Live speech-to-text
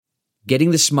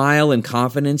Getting the smile and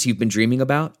confidence you've been dreaming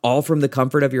about, all from the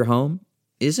comfort of your home,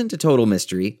 isn't a total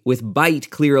mystery with Bite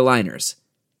Clear Aligners.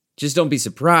 Just don't be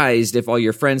surprised if all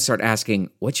your friends start asking,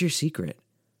 "What's your secret?"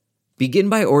 Begin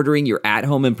by ordering your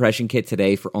at-home impression kit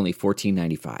today for only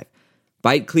 $14.95.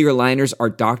 Bite Clear Aligners are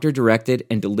doctor-directed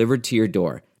and delivered to your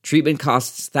door. Treatment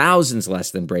costs thousands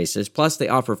less than braces, plus they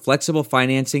offer flexible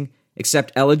financing,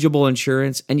 accept eligible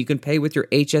insurance, and you can pay with your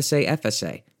HSA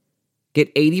FSA. Get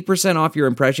 80% off your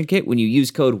impression kit when you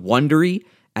use code WONDERY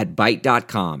at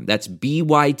Byte.com. That's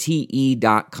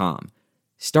BYTE.com.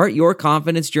 Start your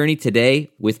confidence journey today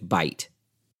with Byte.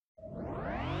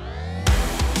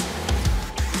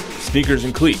 Sneakers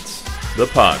and Cleats, the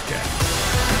podcast.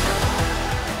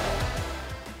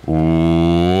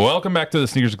 Welcome back to the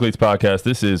Sneakers and Cleats podcast.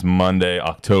 This is Monday,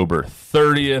 October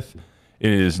 30th.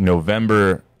 It is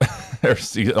November,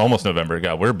 almost November.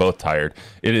 God, we're both tired.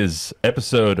 It is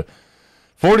episode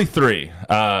 43.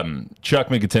 Chuck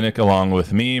McGinnick along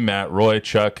with me, Matt Roy.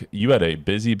 Chuck, you had a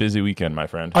busy weekend, my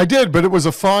friend. I did, but it was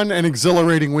a fun and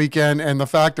exhilarating weekend, and the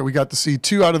fact that we got to see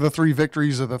 2 out of the 3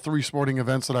 victories of the 3 sporting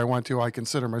events that I went to, I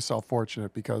consider myself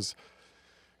fortunate, because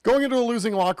going into a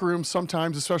losing locker room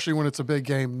sometimes, especially when it's a big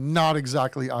game, not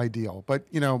exactly ideal. But,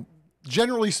 you know,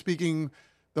 generally speaking,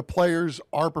 the players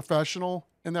are professional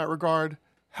in that regard.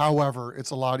 However,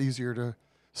 it's a lot easier to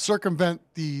circumvent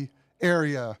the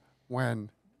area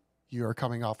when you are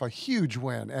coming off a huge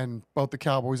win, and both the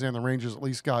Cowboys and the Rangers at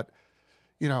least got,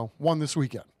 won this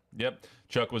weekend. Yep.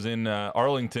 Chuck was in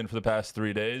Arlington for the past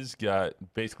 3 days.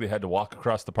 Basically had to walk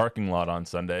across the parking lot on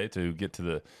Sunday to get to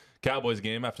the Cowboys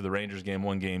game after the Rangers game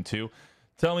 1, game 2.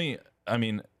 Tell me,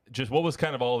 just what was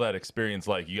kind of all that experience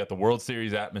like? You got the World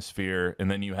Series atmosphere, and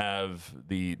then you have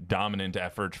the dominant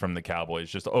effort from the Cowboys.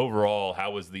 Just overall,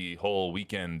 how was the whole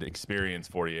weekend experience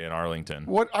for you in Arlington?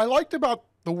 What I liked about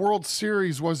the World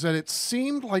Series was that it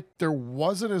seemed like there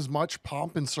wasn't as much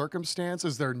pomp and circumstance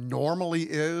as there normally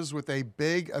is with a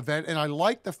big event. And I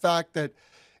like the fact that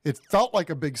it felt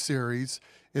like a big series.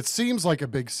 It seems like a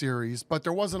big series, but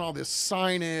there wasn't all this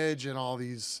signage and all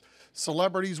these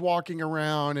celebrities walking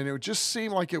around, and it just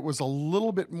seemed like it was a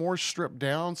little bit more stripped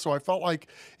down. So I felt like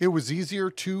it was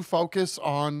easier to focus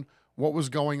on what was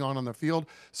going on the field.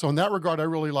 So in that regard, I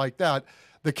really liked that.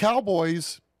 The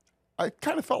Cowboys, I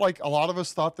kind of felt like a lot of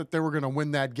us thought that they were going to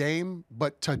win that game,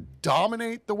 but to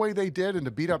dominate the way they did and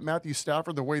to beat up Matthew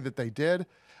Stafford the way that they did,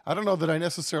 I don't know that I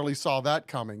necessarily saw that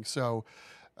coming. So,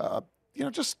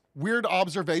 just weird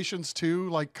observations too,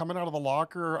 like coming out of the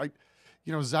locker.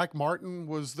 Zach Martin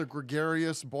was the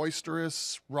gregarious,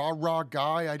 boisterous, rah-rah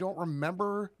guy. I don't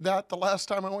remember that the last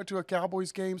time I went to a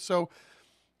Cowboys game. So,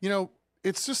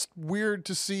 it's just weird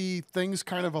to see things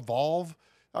kind of evolve.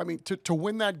 I mean, to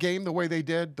win that game the way they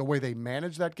did, the way they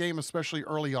managed that game, especially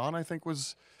early on, I think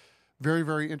was very,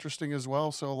 very interesting as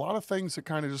well. So a lot of things that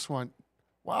kind of just went,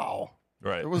 wow.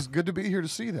 Right. It was good to be here to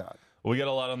see that. We got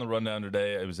a lot on the rundown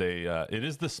today. It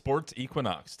is the sports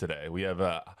equinox today. We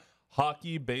have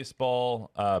hockey,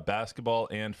 baseball, basketball,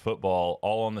 and football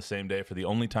all on the same day for the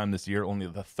only time this year, only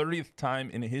the 30th time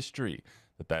in history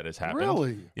that has happened.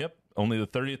 Really? Yep. Only the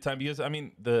 30th time, because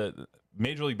the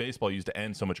Major League Baseball used to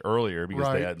end so much earlier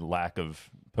because they had lack of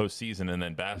postseason, and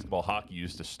then basketball, hockey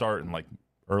used to start in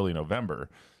early November.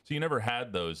 So you never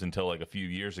had those until a few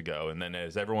years ago. And then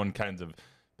as everyone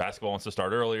basketball wants to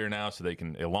start earlier now so they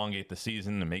can elongate the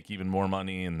season and make even more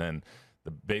money. And then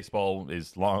the baseball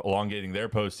is elongating their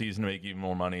postseason to make even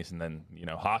more money. And then,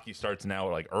 hockey starts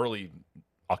now early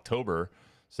October.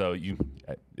 So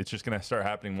it's just going to start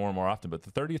happening more and more often. But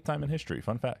the 30th time in history,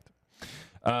 fun fact.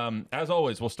 As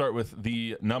always, we'll start with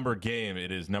the number game.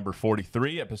 It is number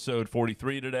 43, episode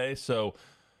 43 today. So,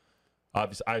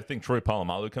 obviously, I think Troy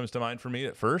Polamalu comes to mind for me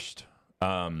at first.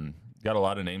 Got a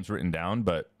lot of names written down,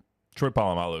 but Troy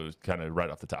Polamalu is kind of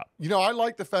right off the top. I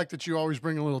like the fact that you always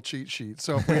bring a little cheat sheet,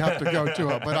 so if we have to go to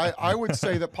it. But I would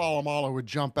say that Polamalu would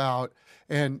jump out.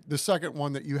 And the second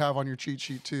one that you have on your cheat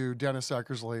sheet, too, Dennis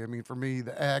Eckersley. I mean, for me,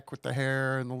 the Eck with the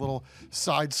hair and the little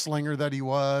side slinger that he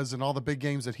was and all the big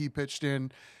games that he pitched in.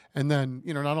 And then,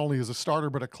 not only as a starter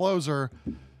but a closer,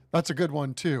 that's a good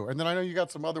one, too. And then I know you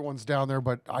got some other ones down there,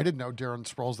 but I didn't know Darren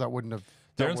Sproles.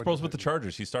 Darren Sproles with the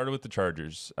Chargers. He started with the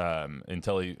Chargers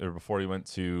before he went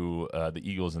to the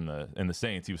Eagles and the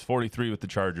Saints. He was 43 with the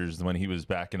Chargers when he was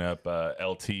backing up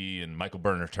LT and Michael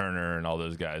Turner and all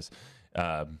those guys,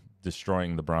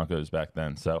 destroying the Broncos back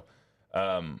then. So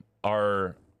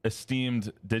our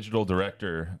esteemed digital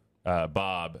director,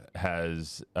 Bob,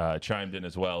 has chimed in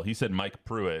as well. He said Mike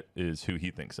Pruitt is who he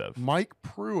thinks of. Mike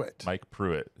Pruitt,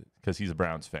 because he's a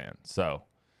Browns fan. So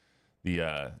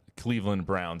the Cleveland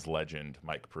Browns legend,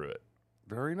 Mike Pruitt.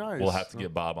 Very nice. We'll have to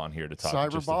get Bob on here to talk.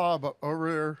 Cyber Bob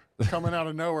over there coming out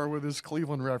of nowhere with his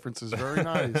Cleveland references. Very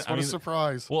nice. What a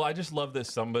surprise. Well, I just love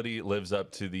this. Somebody lives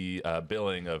up to the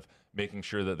billing of making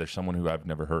sure that there's someone who I've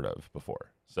never heard of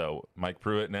before. So Mike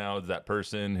Pruitt now is that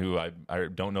person who I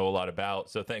don't know a lot about.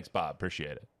 So thanks, Bob.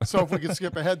 Appreciate it. So if we could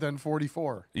skip ahead, then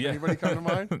 44. Yeah. Anybody come to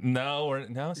mind? No. You're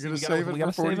going to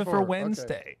save it for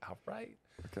Wednesday. Okay. All right.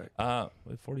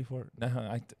 Okay. 44.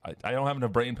 No, I don't have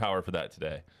enough brain power for that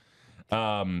today.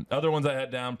 Other ones I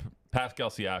had down, Pascal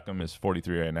Siakam is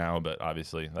 43 right now, but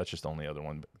obviously that's just the only other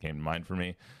one that came to mind for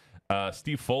me.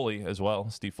 Steve Foley as well.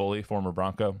 Steve Foley, former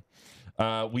Bronco.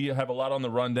 We have a lot on the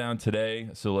rundown today,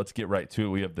 so let's get right to it.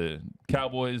 We have the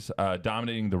Cowboys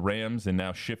dominating the Rams and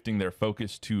now shifting their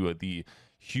focus to the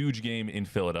huge game in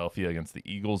Philadelphia against the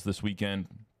Eagles this weekend.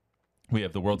 We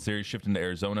have the World Series shifting to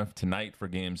Arizona tonight for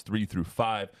games 3 through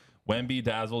 5. Wemby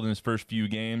dazzled in his first few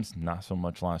games, not so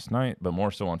much last night, but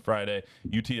more so on Friday.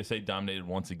 UTSA dominated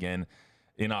once again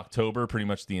in October, pretty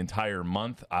much the entire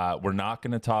month. We're not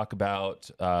going to talk about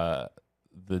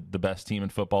the best team in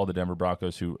football, the Denver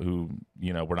Broncos, who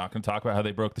we're not going to talk about how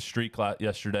they broke the streak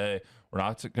yesterday. We're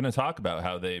not going to talk about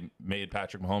how they made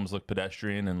Patrick Mahomes look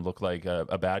pedestrian and look like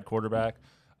a bad quarterback.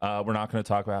 We're not going to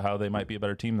talk about how they might be a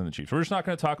better team than the Chiefs. We're just not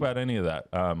going to talk about any of that.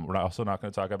 We're also not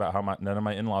going to talk about how none of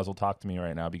my in-laws will talk to me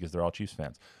right now because they're all Chiefs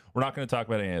fans. We're not going to talk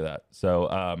about any of that. So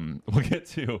we'll get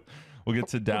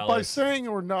to Dallas. By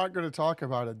saying we're not going to talk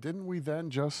about it, didn't we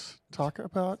then just talk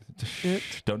about it?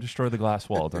 Don't destroy the glass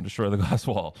wall. Don't destroy the glass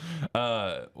wall.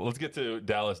 Let's get to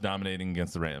Dallas dominating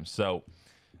against the Rams. So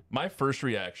my first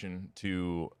reaction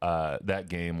to that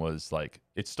game was like,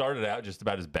 it started out just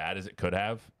about as bad as it could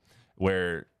have,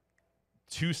 where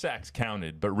 2 sacks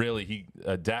counted, but really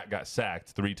Dak got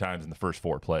sacked 3 times in the first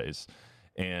 4 plays.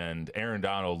 And Aaron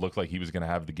Donald looked like he was going to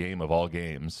have the game of all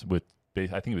games with, I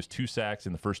think it was 2 sacks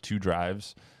in the first 2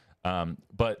 drives.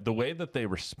 But the way that they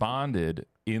responded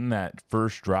in that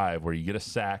first drive, where you get a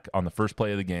sack on the first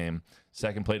play of the game,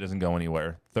 second play doesn't go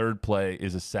anywhere, third play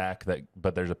is a sack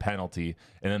but there's a penalty,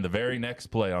 and then the very next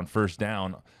play on first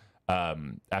down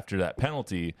after that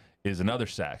penalty is another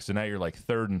sack. So now you're like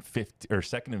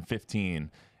 2nd and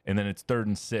 15, and then it's 3rd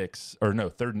and 6, or no,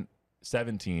 3rd and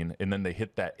 17, and then they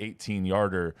hit that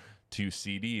 18-yarder to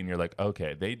CD, and you're like,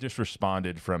 okay, they just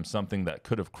responded from something that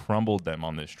could have crumbled them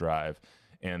on this drive,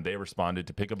 and they responded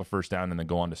to pick up a first down and then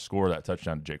go on to score that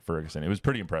touchdown to Jake Ferguson. It was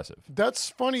pretty impressive. That's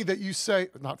funny that you say,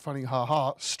 not funny,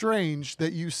 haha, strange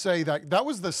that you say that. That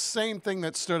was the same thing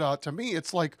that stood out to me.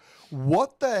 It's like,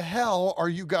 what the hell are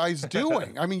you guys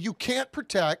doing? I mean, you can't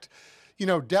protect.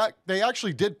 Dak, they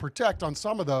actually did protect on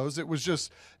some of those. It was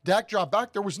just Dak dropped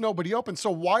back. There was nobody open. So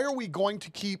why are we going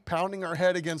to keep pounding our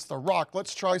head against the rock?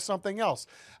 Let's try something else.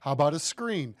 How about a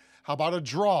screen? How about a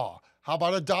draw? How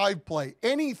about a dive play?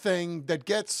 Anything that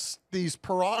gets these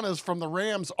piranhas from the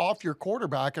Rams off your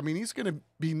quarterback. I mean, he's going to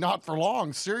be not for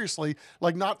long, seriously,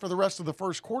 like not for the rest of the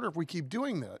first quarter if we keep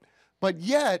doing that. But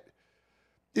yet,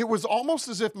 it was almost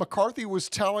as if McCarthy was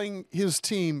telling his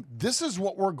team, this is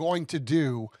what we're going to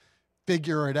do,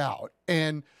 figure it out.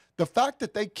 And the fact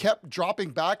that they kept dropping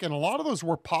back, and a lot of those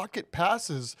were pocket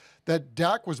passes that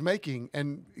Dak was making.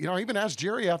 And, I even asked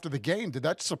Jerry after the game, did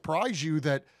that surprise you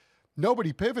that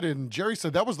nobody pivoted? And Jerry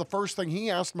said that was the first thing he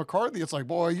asked McCarthy. It's like,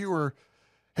 boy, you were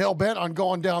hell-bent on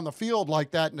going down the field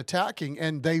like that and attacking,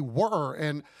 and they were.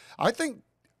 And I think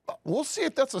we'll see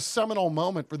if that's a seminal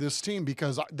moment for this team,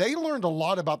 because they learned a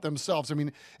lot about themselves. I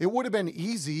mean, it would have been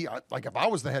easy, like if I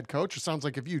was the head coach, it sounds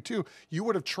like if you too, you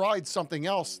would have tried something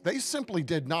else. They simply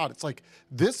did not. It's like,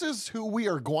 this is who we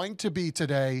are going to be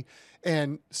today,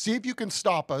 and see if you can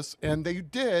stop us. And they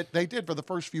did for the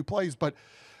first few plays. But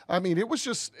I mean, it was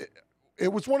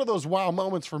one of those wow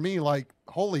moments for me, like,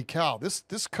 holy cow,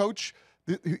 this coach,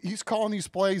 he's calling these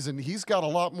plays, and he's got a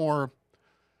lot more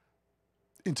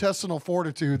intestinal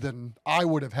fortitude than I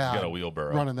would have had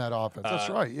running that offense. That's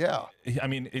right, yeah. I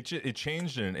mean, it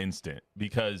changed in an instant,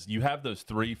 because you have those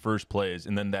 3 first plays,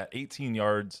 and then that 18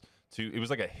 yards it was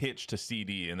like a hitch to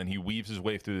CD, and then he weaves his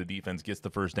way through the defense, gets the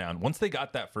first down. Once they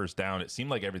got that first down, it seemed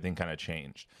like everything kind of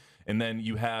changed. And then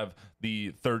you have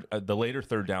the later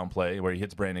third down play where he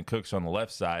hits Brandon Cooks on the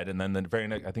left side, and then the very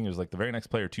next, I think it was like the very next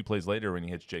play or 2 plays later when he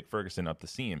hits Jake Ferguson up the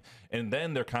seam. And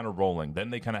then they're kind of rolling. Then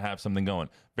they kind of have something going.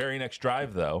 Very next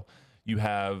drive, though, you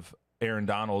have Aaron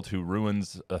Donald, who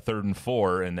ruins a 3rd and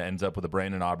 4 and ends up with a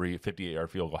Brandon Aubrey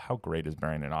 58-yard field goal. How great has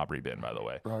Brandon Aubrey been, by the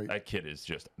way? Right. That kid is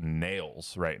just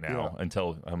nails right now. Yeah.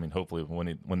 Until, I mean, hopefully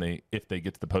if they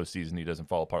get to the postseason, he doesn't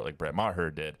fall apart like Brett Maher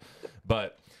did.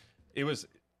 But it was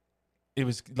it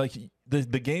was like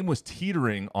the game was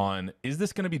teetering on, is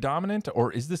this going to be dominant,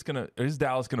 or is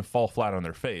Dallas going to fall flat on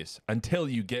their face, until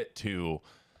you get to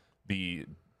the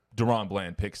DeRon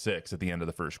Bland pick 6 at the end of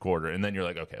the first quarter. And then you're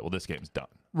like, okay, well, this game's done.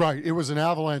 Right. It was an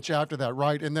avalanche after that,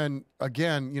 right? And then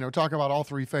again, talk about all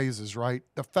three phases, right?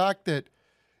 The fact that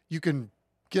you can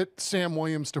get Sam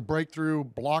Williams to break through,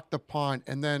 block the punt,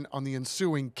 and then on the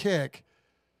ensuing kick,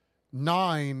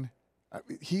 9,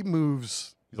 he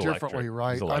moves differently,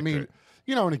 right? I mean,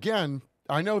 and again,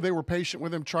 I know they were patient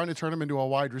with him, trying to turn him into a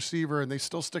wide receiver, and they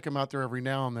still stick him out there every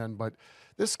now and then. But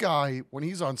this guy, when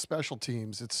he's on special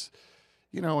teams, it's,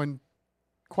 and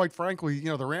quite frankly,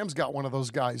 the Rams got one of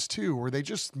those guys too, where they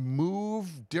just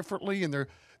move differently, and they're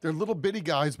little bitty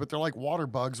guys, but they're like water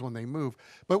bugs when they move.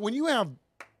 But when you have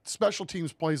special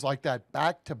teams plays like that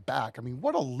back to back, I mean,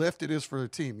 what a lift it is for the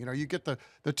team. You get the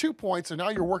 2 points, and now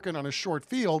you're working on a short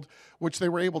field, which they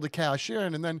were able to cash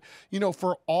in. And then,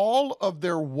 for all of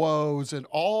their woes and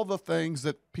all the things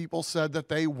that people said that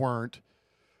they weren't,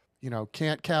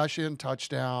 can't cash in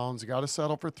touchdowns, you got to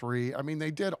settle for 3. I mean,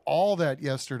 they did all that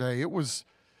yesterday. It was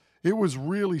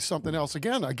really something else.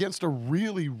 Again, against a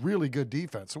really, really good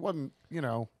defense. It wasn't,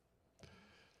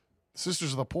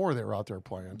 Sisters of the Poor they were out there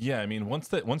playing. Yeah, I mean, once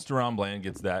DeRon Bland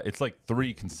gets that, it's like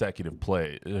 3 consecutive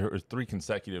plays, or 3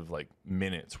 consecutive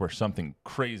minutes where something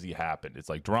crazy happened. It's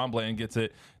like DeRon Bland gets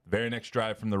it, very next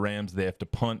drive from the Rams, they have to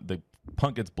punt. The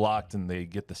punt gets blocked, and they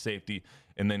get the safety.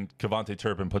 And then Kevontae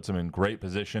Turpin puts him in great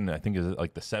position. I think is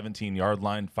like the 17-yard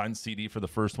line, finds CD for the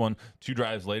first one. 2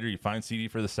 drives later, you find CD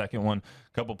for the second one.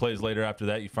 A couple plays later after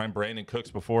that, you find Brandon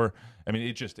Cooks before. I mean,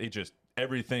 it just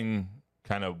everything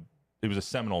kind of, it was a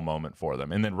seminal moment for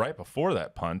them. And then right before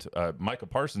that punt, Micah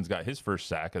Parsons got his first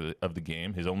sack of the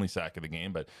game, his only sack of the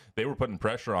game, but they were putting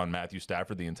pressure on Matthew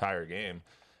Stafford the entire game.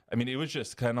 I mean, it was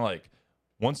just kind of like,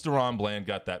 once DeRon Bland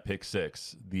got that pick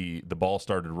 6, the ball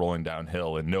started rolling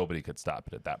downhill, and nobody could stop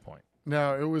it at that point.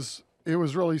 No, it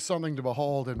was really something to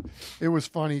behold, and it was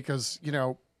funny because,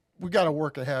 we got to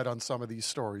work ahead on some of these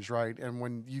stories, right? And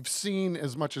when you've seen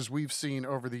as much as we've seen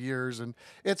over the years, and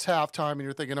it's halftime, and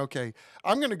you're thinking, okay,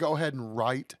 I'm going to go ahead and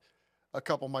write a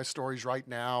couple of my stories right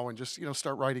now, and just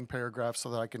start writing paragraphs so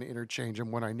that I can interchange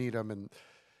them when I need them. And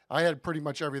I had pretty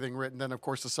much everything written. Then, of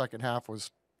course, the second half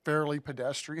was fairly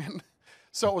pedestrian,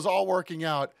 so it was all working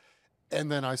out.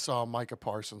 And then I saw Micah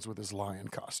Parsons with his lion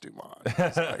costume on.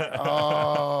 It's like,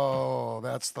 oh,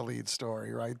 that's the lead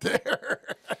story right there.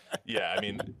 Yeah, I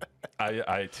mean,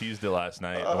 I teased it last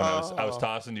night when I was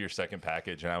tossing to your second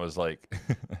package, and I was like,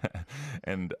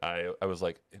 I was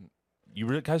like,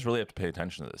 you guys really have to pay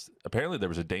attention to this. Apparently, there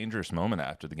was a dangerous moment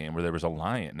after the game where there was a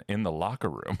lion in the locker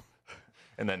room,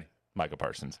 and then Micah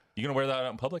Parsons, you gonna wear that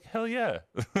out in public? Hell yeah.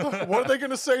 What are they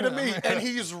gonna say to me? And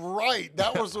he's right.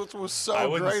 That was what was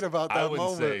so great about that moment. I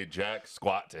wouldn't say jack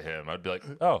squat to him. I'd be like,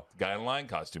 oh, guy in a lion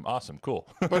costume. Awesome, cool.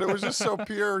 But it was just so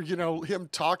pure, him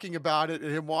talking about it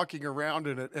and him walking around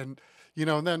in it. And,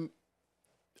 and then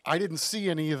I didn't see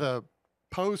any of the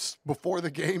posts before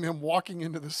the game, him walking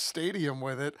into the stadium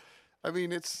with it. I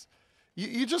mean, it's,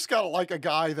 you just got to like a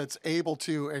guy that's able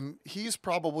to, and he's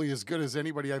probably as good as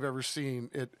anybody I've ever seen.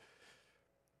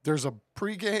 There's a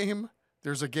pregame,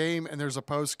 there's a game, and there's a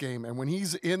postgame. And when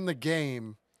he's in the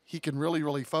game, he can really,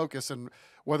 really focus. And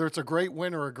whether it's a great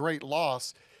win or a great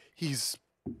loss, he's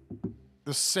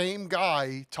the same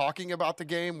guy talking about the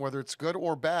game, whether it's good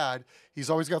or bad.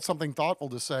 He's always got something thoughtful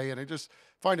to say. And I just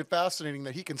find it fascinating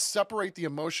that he can separate the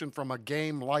emotion from a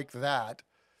game like that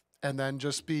and then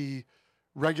just be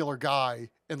regular guy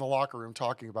in the locker room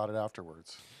talking about it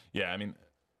afterwards. Yeah, I mean,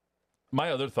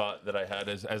 my other thought that I had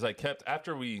is, as I kept,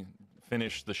 after we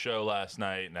finished the show last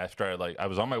night, and after I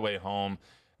was on my way home,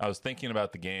 I was thinking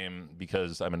about the game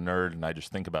because I'm a nerd and I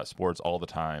just think about sports all the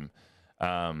time.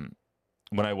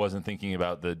 When I wasn't thinking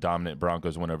about the dominant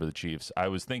Broncos win over the Chiefs, I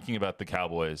was thinking about the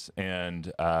Cowboys,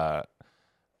 and the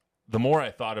more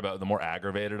I thought about it, the more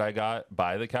aggravated I got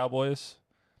by the Cowboys.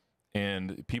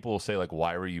 And people will say, like,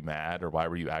 why were you mad or why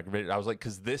were you aggravated? I was like,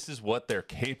 because this is what they're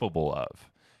capable of.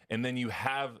 And then you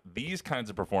have these kinds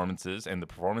of performances, and the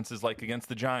performances like against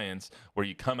the Giants, where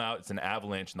you come out, it's an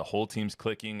avalanche, and the whole team's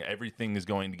clicking, everything is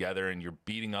going together, and you're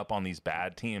beating up on these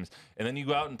bad teams. And then you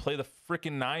go out and play the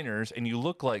freaking Niners, and you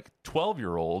look like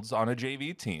 12-year-olds on a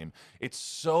JV team. It's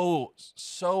so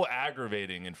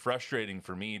aggravating and frustrating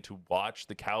for me to watch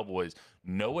the Cowboys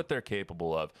know what they're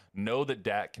capable of, know that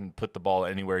Dak can put the ball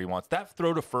anywhere he wants. That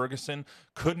throw to Ferguson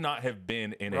could not have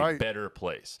been in a better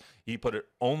place. He put it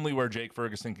only where Jake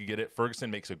Ferguson could get it. Ferguson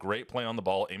makes a great play on the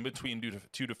ball in between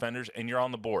two defenders, and you're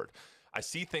on the board. I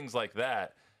see things like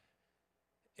that,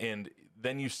 And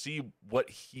then you see what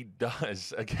he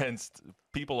does against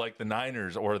people like the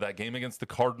Niners or that game against the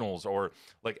Cardinals or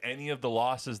like any of the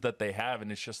losses that they have.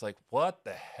 And it's just like, what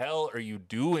the hell are you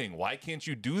doing? Why can't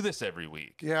you do this every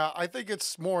week? Yeah, I think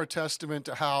it's more a testament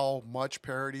to how much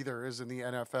parity there is in the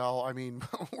NFL. I mean,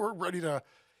 we're ready to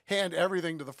hand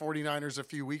everything to the 49ers a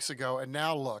few weeks ago. And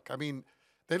now look, I mean,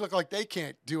 they look like they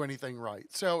can't do anything right.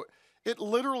 So it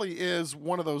literally is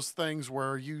one of those things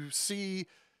where you see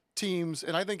teams,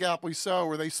 and I think aptly so,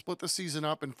 where they split the season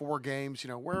up in 4 games.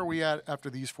 Where are we at after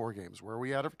these 4 games? Where are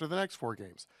we at after the next 4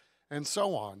 games? And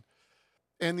so on.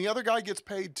 And the other guy gets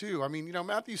paid too. I mean,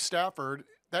 Matthew Stafford,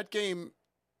 that game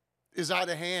is out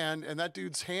of hand, and that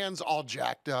dude's hands all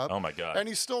jacked up. Oh, my God. And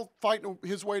he's still fighting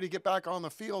his way to get back on the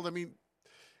field. I mean,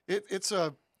 it's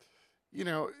a,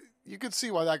 you could see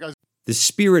why that guy's. The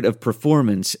spirit of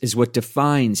performance is what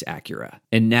defines Acura,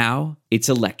 and now it's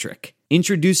electric.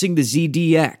 Introducing the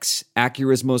ZDX,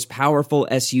 Acura's most powerful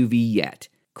SUV yet.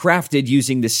 Crafted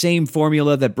using the same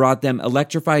formula that brought them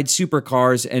electrified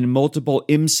supercars and multiple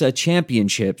IMSA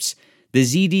championships, the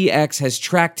ZDX has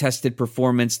track-tested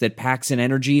performance that packs an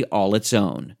energy all its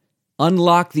own.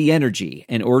 Unlock the energy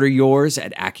and order yours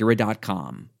at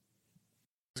Acura.com.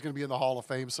 He's going to be in the Hall of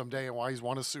Fame someday, and why he's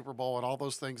won a Super Bowl and all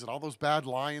those things and all those bad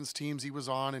Lions teams he was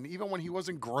on. And even when he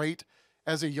wasn't great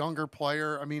as a younger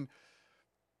player, I mean,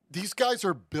 these guys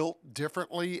are built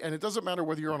differently, and it doesn't matter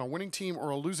whether you're on a winning team or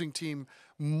a losing team.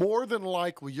 More than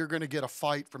likely, you're going to get a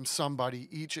fight from somebody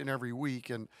each and every week.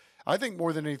 And I think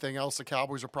more than anything else, the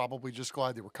Cowboys are probably just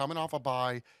glad they were coming off a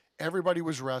bye. Everybody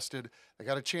was rested. They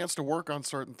got a chance to work on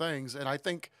certain things. And I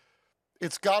think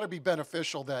it's got to be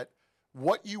beneficial that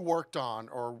what you worked on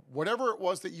or whatever it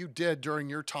was that you did during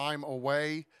your time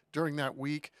away during that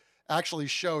week actually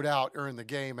showed out during the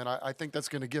game. And I think that's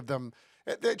going to give them,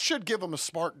 it should give them a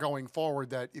spark going forward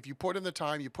that if you put in the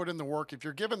time, you put in the work, if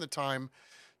you're given the time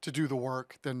to do the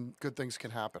work, then good things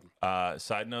can happen.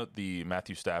 Side note, the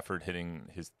Matthew Stafford hitting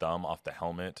his thumb off the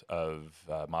helmet of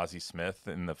Mozzie Smith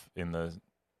in the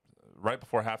right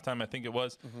before halftime, I think it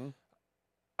was. Mm-hmm.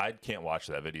 I can't watch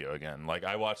that video again. Like,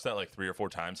 I watched that like 3 or 4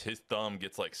 times. His thumb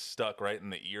gets like stuck right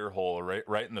in the ear hole,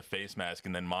 right in the face mask,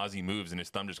 and then Mozzie moves and his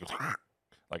thumb just goes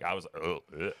like, I was like, oh.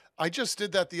 Ugh. I just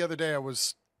did that the other day. I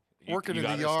was working in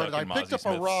the yard, and I picked up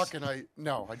a rock, and I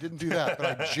didn't do that,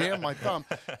 but I jammed my thumb,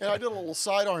 and I did a little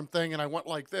sidearm thing, and I went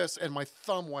like this, and my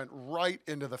thumb went right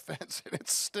into the fence, and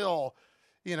it's still,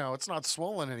 it's not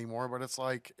swollen anymore, but it's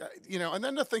like, and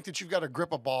then to think that you've got to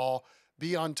grip a ball,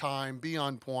 be on time, be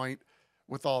on point,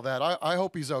 with all that. I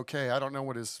hope he's okay. I don't know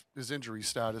what his injury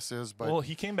status is, but well,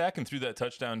 he came back and threw that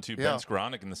touchdown to Ben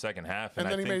Skoranek in the second half, and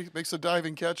then he makes a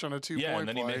diving catch on a 2-point and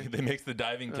then play. he makes the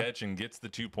diving catch and gets the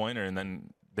 2-pointer, and then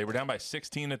they were down by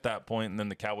 16 at that point, and then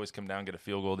the Cowboys come down, get a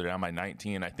field goal. They're down by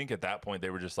 19. I think at that point they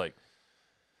were just like,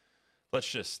 let's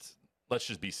just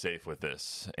be safe with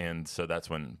this, and so that's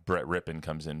when Brett Rippon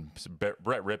comes in. So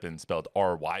Brett Rippon spelled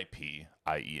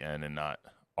R-Y-P-I-E-N and not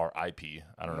R-I-P.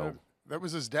 I don't know. That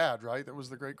was his dad, right? That was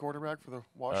the great quarterback for the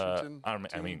Washington team.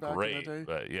 I mean, great,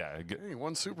 but yeah. He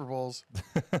won Super Bowls.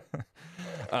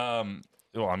 Well,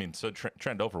 I mean, so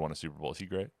Trent Dilfer won a Super Bowl. Is he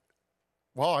great?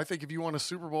 Well, I think if you won a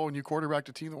Super Bowl and you quarterbacked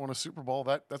a team that won a Super Bowl,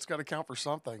 that's got to count for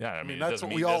something. Yeah, I mean that's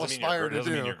what we all aspire to do.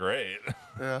 Doesn't mean you're great.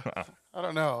 Yeah, I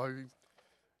don't know.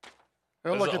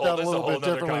 I'll look at that a little bit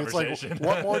differently. It's like,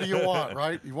 what more do you want,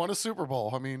 right? You won a Super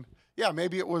Bowl. I mean, yeah,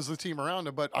 maybe it was the team around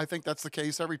him, but I think that's the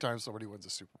case every time somebody wins a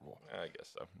Super Bowl. I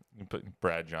guess so. You can put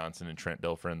Brad Johnson and Trent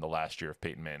Dilfer in the last year of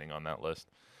Peyton Manning on that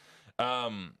list.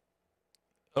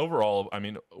 Overall, I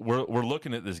mean, we're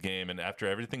looking at this game, and after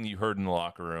everything you heard in the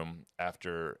locker room,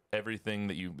 after everything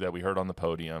that we heard on the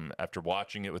podium, after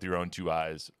watching it with your own 2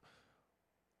 eyes,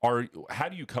 how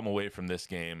do you come away from this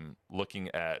game looking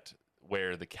at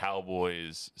where the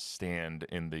Cowboys stand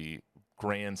in the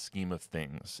grand scheme of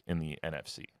things in the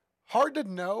NFC? Hard to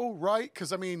know, right?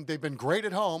 Because, I mean, they've been great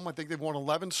at home. I think they've won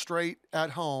 11 straight at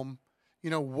home.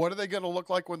 What are they going to look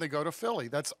like when they go to Philly?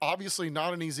 That's obviously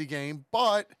not an easy game,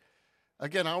 but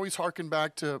again, I always harken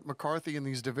back to McCarthy in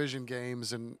these division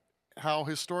games and how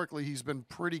historically he's been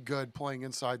pretty good playing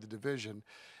inside the division.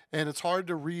 And it's hard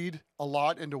to read a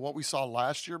lot into what we saw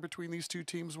last year between these two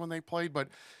teams when they played. But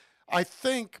I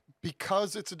think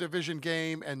because it's a division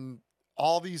game and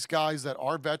all these guys that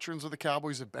are veterans of the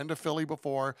Cowboys have been to Philly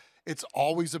before, it's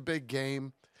always a big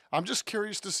game. I'm just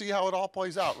curious to see how it all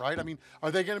plays out, right? I mean, are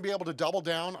they going to be able to double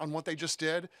down on what they just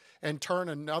did and turn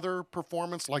another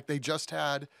performance like they just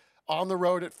had on the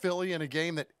road at Philly in a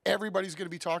game that everybody's going to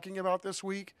be talking about this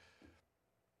week?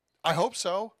 I hope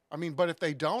so. I mean, but if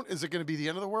they don't, is it going to be the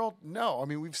end of the world? No. I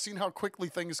mean, we've seen how quickly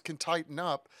things can tighten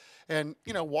up. And,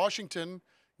 Washington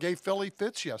gave Philly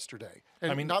fits yesterday.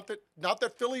 And I mean, not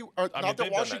that Philly, or not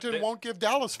that Washington won't give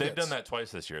Dallas fits. They've done that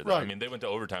twice this year, though. Right. I mean, they went to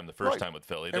overtime the first time with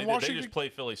Philly. And They just play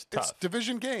Philly's tough. It's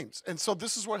division games. And so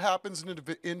this is what happens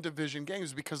in division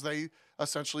games because they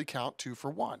essentially count 2 for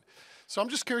 1. So I'm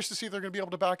just curious to see if they're going to be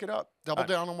able to back it up, double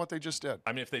down on what they just did.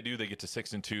 I mean, if they do, they get to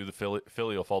 6-2. The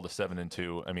Philly will fall to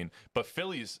 7-2. I mean, but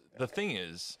the thing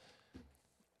is,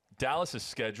 Dallas's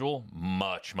schedule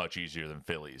much easier than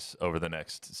Philly's over the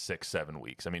next 6-7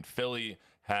 weeks. I mean, Philly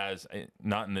has,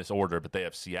 not in this order, but they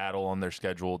have Seattle on their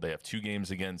schedule. They have 2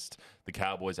 games against the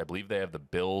Cowboys. I believe they have the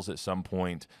Bills at some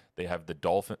point. They have the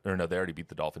Dolphins, or no, they already beat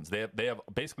the Dolphins. They have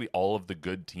basically all of the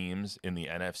good teams in the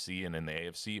NFC and in the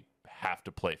AFC have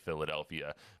to play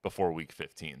Philadelphia before Week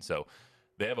 15. So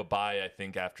they have a bye, I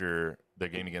think, after their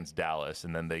game against Dallas,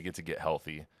 and then they get to get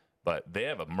healthy. But they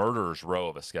have a murderer's row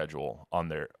of a schedule on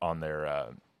their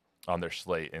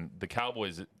slate, and the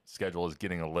Cowboys' schedule is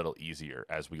getting a little easier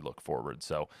as we look forward.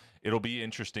 So it'll be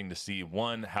interesting to see,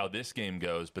 one, how this game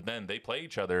goes, but then they play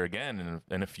each other again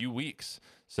in a few weeks.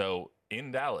 So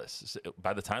in Dallas,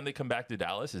 by the time they come back to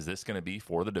Dallas, is this going to be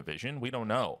for the division? We don't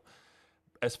know.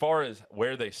 As far as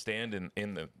where they stand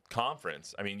in the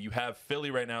conference, I mean, you have Philly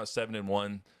right now at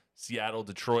 7-1, Seattle,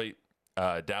 Detroit,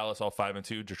 Dallas all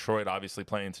 5-2. Detroit obviously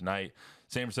playing tonight.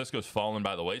 San Francisco's fallen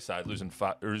by the wayside, losing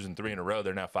 3 in a row.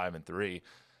 They're now 5-3.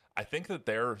 I think that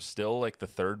they're still like the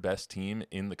third best team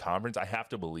in the conference. I have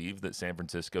to believe that San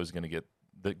Francisco is going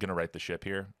to right the ship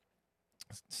here.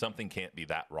 Something can't be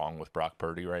that wrong with Brock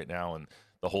Purdy right now, and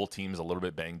the whole team's a little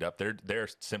bit banged up. They're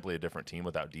simply a different team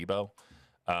without Debo.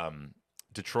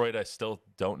 Detroit, I still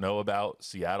don't know about.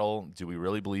 Seattle, do we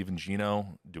really believe in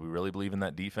Geno? Do we really believe in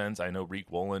that defense? I know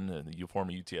Reek Woolen, the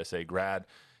former UTSA grad,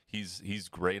 he's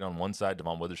great on one side.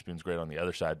 Devon Witherspoon's great on the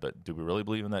other side, but do we really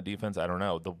believe in that defense? I don't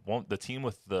know. The team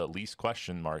with the least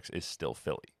question marks is still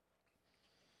Philly.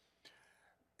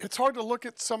 It's hard to look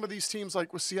at some of these teams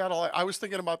like with Seattle. I was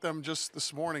thinking about them just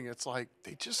this morning. It's like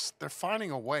they're finding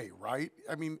a way, right?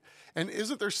 I mean, and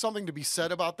isn't there something to be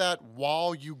said about that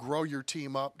while you grow your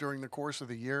team up during the course of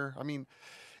the year? I mean,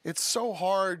 it's so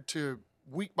hard to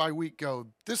week by week go,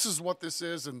 this is what this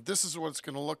is and this is what it's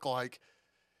going to look like.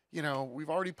 You know, we've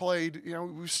already played,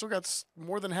 we've still got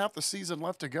more than half the season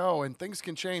left to go and things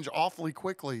can change awfully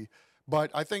quickly. But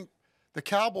I think the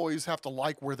Cowboys have to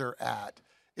like where they're at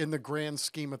in the grand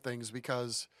scheme of things,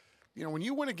 because, when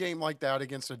you win a game like that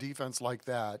against a defense like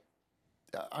that,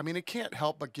 I mean, it can't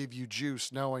help but give you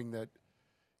juice knowing that,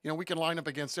 we can line up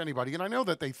against anybody. And I know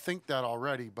that they think that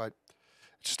already, but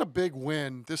it's just a big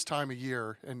win this time of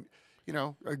year and,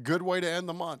 a good way to end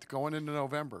the month going into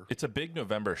November. It's a big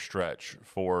November stretch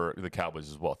for the Cowboys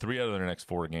as well. 3 out of their next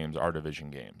 4 games are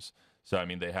division games. So, I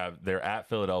mean, they're at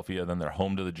Philadelphia, then they're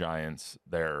home to the Giants,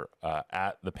 they're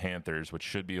at the Panthers, which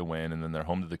should be a win, and then they're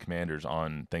home to the Commanders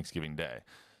on Thanksgiving Day.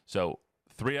 So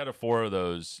 3 out of 4 of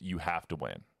those you have to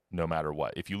win, no matter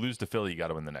what. If you lose to Philly, you got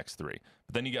to win the next 3.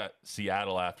 But then you got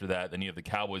Seattle after that, then you have the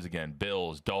Cowboys again,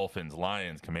 Bills, Dolphins,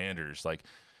 Lions, Commanders. Like,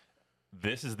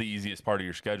 this is the easiest part of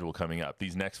your schedule coming up,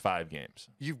 these next 5 games.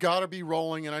 You've got to be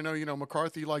rolling, and I know,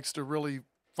 McCarthy likes to really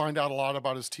find out a lot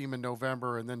about his team in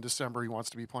November, and then December he wants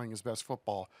to be playing his best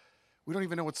football. We don't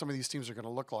even know what some of these teams are going to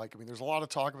look like. I mean, there's a lot of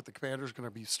talk about the Commanders going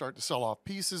to be starting to sell off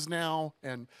pieces now,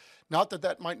 and not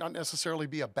that might not necessarily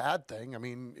be a bad thing. I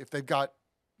mean, if they've got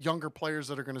younger players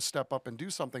that are going to step up and do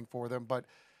something for them, but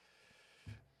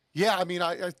yeah, I mean,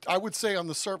 I would say on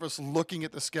the surface, looking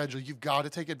at the schedule, you've got to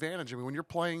take advantage. I mean, when you're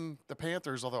playing the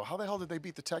Panthers, although how the hell did they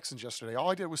beat the Texans yesterday?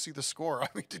 All I did was see the score. I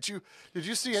mean, did you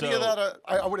see any of that?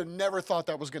 I would have never thought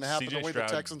that was going to happen the way the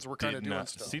Texans were kind of doing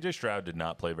stuff. C.J. Stroud did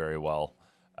not play very well.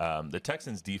 The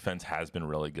Texans' defense has been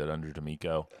really good under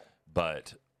D'Amico,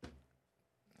 but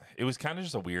it was kind of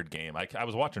just a weird game. I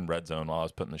was watching Red Zone while I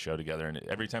was putting the show together, and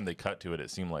every time they cut to it,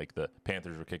 it seemed like the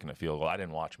Panthers were kicking a field goal. I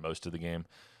didn't watch most of the game.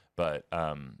 But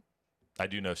I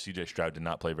do know C.J. Stroud did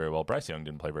not play very well. Bryce Young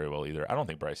didn't play very well either. I don't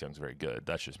think Bryce Young's very good.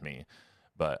 That's just me.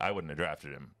 But I wouldn't have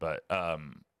drafted him. But,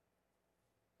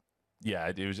 yeah,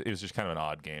 it was just kind of an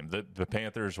odd game. The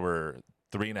Panthers were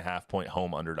 3.5-point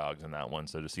home underdogs in that one,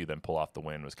 so to see them pull off the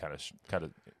win was kind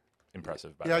of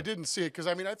impressive. Yeah, I didn't see it because,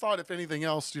 I mean, I thought if anything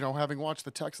else, having watched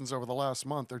the Texans over the last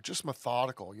month, they're just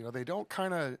methodical. They don't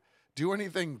kind of do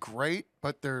anything great,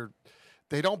 but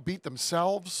they don't beat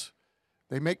themselves.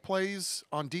 They make plays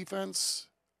on defense.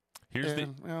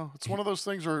 It's one of those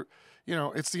things where,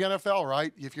 it's the NFL,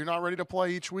 right? If you're not ready to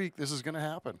play each week, this is going to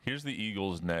happen. Here's the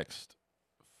Eagles' next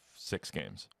 6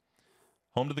 games.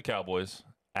 Home to the Cowboys,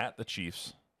 at the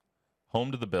Chiefs,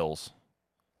 home to the Bills,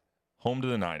 home to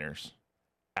the Niners,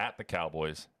 at the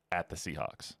Cowboys, at the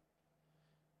Seahawks.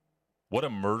 What a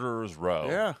murderer's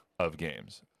row of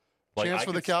games. Chance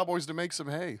for the Cowboys to make some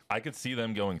hay. I could see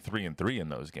them going 3-3 in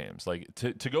those games. Like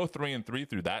to go 3-3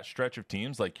 through that stretch of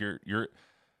teams, like you're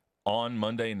on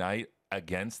Monday night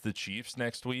against the Chiefs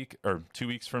next week or 2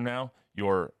 weeks from now.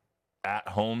 You're at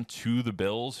home to the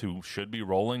Bills, who should be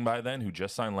rolling by then, who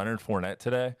just signed Leonard Fournette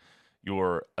today.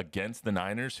 You're against the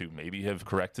Niners, who maybe have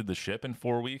corrected the ship in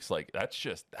 4 weeks. Like that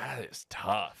is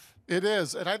tough. It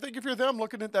is. And I think if you're them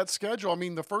looking at that schedule, I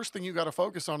mean, the first thing you got to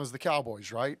focus on is the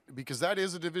Cowboys, right? Because that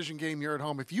is a division game. You're at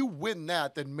home. If you win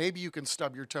that, then maybe you can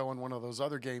stub your toe in one of those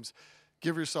other games,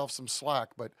 give yourself some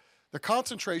slack. But the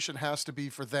concentration has to be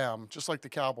for them, just like the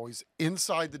Cowboys,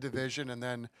 inside the division, and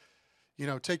then,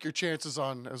 take your chances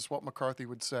on, as what McCarthy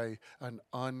would say, an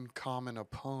uncommon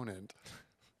opponent.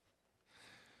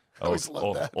 I always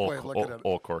love that way of looking at it.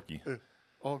 Old Corky.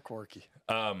 Old Corky.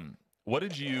 What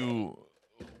did you...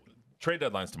 Trade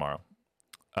deadline's tomorrow.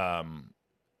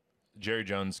 Jerry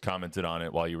Jones commented on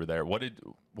it while you were there. What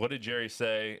did Jerry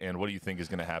say, and what do you think is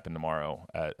going to happen tomorrow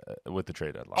with the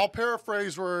trade deadline? I'll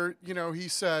paraphrase where he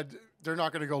said they're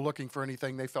not going to go looking for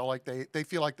anything. They feel like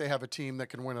they have a team that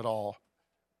can win it all.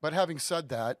 But having said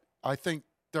that, I think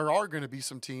there are going to be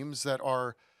some teams that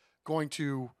are going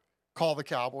to call the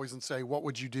Cowboys and say, "What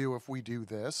would you do if we do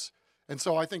this?" And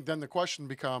so I think then the question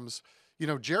becomes,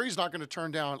 Jerry's not going to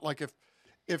turn down, like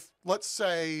if let's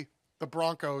say the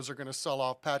Broncos are going to sell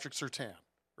off Patrick Surtain,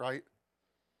 right?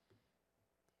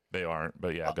 They aren't,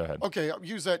 but yeah, go ahead. Okay, I'll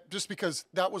use that just because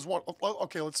that was one.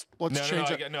 Okay, let's change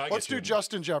it. Let's do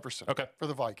Justin Jefferson for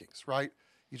the Vikings, right?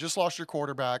 You just lost your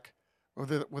quarterback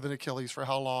with an Achilles for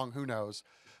how long? Who knows?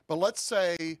 But let's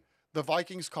say the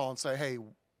Vikings call and say, "Hey,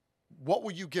 what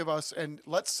will you give us?" And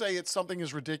let's say it's something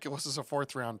as ridiculous as a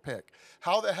 4th-round pick.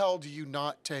 How the hell do you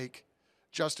not take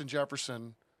Justin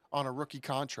Jefferson on a rookie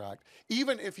contract,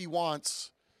 even if he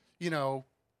wants,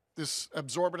 this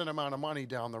exorbitant amount of money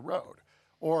down the road?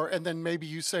 And then maybe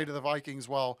you say to the Vikings,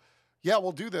 well, yeah,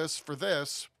 we'll do this for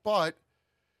this, but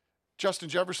Justin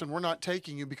Jefferson, we're not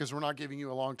taking you because we're not giving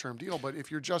you a long-term deal. But if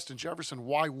you're Justin Jefferson,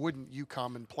 why wouldn't you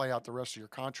come and play out the rest of your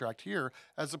contract here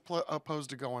as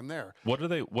opposed to going there? What are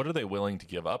they willing to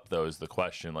give up, though, is the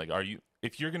question. Like,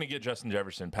 if you're going to get Justin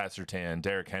Jefferson, Pat Surtain,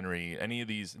 Derrick Henry, any of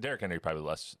these, Derrick Henry probably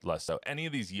less so, any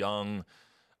of these young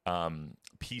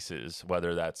pieces,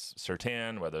 whether that's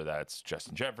Surtain, whether that's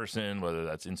Justin Jefferson, whether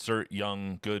that's insert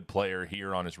young good player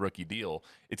here on his rookie deal,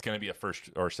 it's going to be a first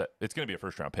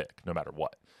round pick no matter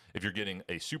what. If you're getting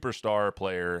a superstar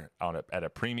player at a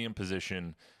premium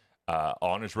position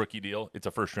on his rookie deal, it's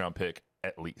a first round pick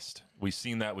at least. We've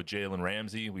seen that with Jalen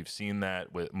Ramsey. We've seen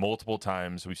that with multiple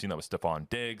times. We've seen that with Stephon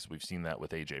Diggs. We've seen that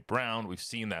with A.J. Brown. We've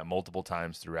seen that multiple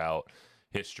times throughout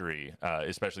history,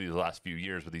 especially the last few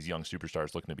years with these young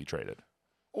superstars looking to be traded.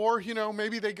 Or,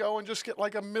 maybe they go and just get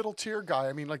like a middle tier guy.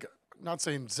 I mean, like, not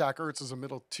saying Zach Ertz is a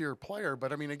middle tier player,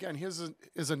 but I mean, again, his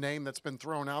is a name that's been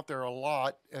thrown out there a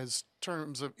lot in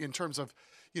terms of,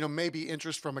 maybe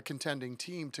interest from a contending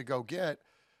team to go get,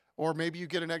 or maybe you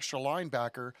get an extra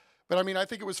linebacker. But I mean, I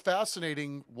think it was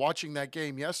fascinating watching that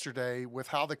game yesterday with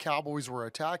how the Cowboys were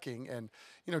attacking. And,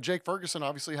 Jake Ferguson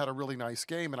obviously had a really nice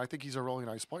game, and I think he's a really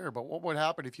nice player. But what would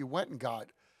happen if you went and got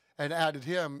and added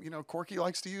him? Corky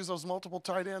likes to use those multiple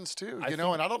tight ends too, and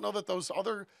I don't know that those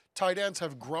other tight ends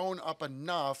have grown up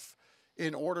enough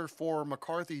in order for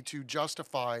McCarthy to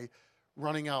justify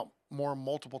running out more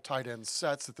multiple tight end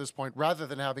sets at this point, rather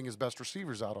than having his best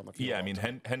receivers out on the field. Yeah, I mean,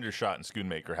 Hendershot and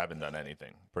Schoonmaker haven't done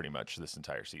anything pretty much this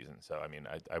entire season. So, I mean,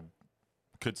 I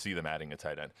could see them adding a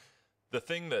tight end.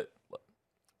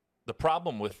 The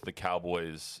problem with the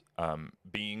Cowboys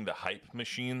being the hype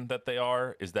machine that they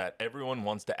are is that everyone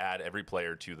wants to add every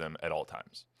player to them at all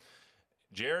times.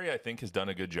 Jerry, I think, has done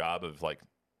a good job of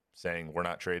saying, we're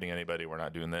not trading anybody, we're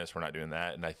not doing this, we're not doing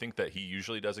that. And I think that he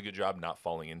usually does a good job not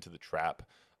falling into the trap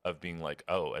of being like,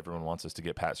 oh, everyone wants us to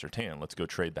get Pat Surtain. Let's go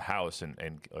trade the house and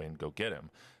go get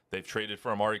him. They've traded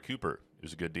for Amari Cooper. It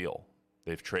was a good deal.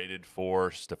 They've traded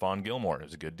for Stephon Gilmore. It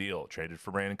was a good deal. Traded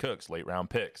for Brandon Cooks, late round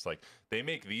picks. They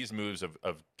make these moves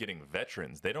of getting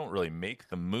veterans. They don't really make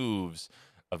the moves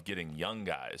of getting young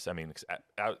guys. I mean,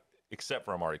 except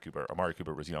for Amari Cooper. Amari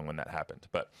Cooper was young when that happened.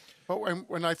 But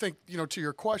when I think, to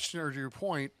your question or to your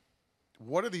point,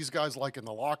 what are these guys like in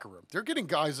the locker room? They're getting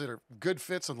guys that are good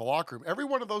fits in the locker room. Every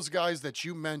one of those guys that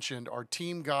you mentioned are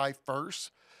team guy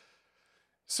first.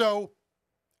 So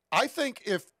I think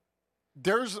if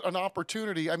there's an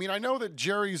opportunity, I mean, I know that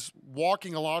Jerry's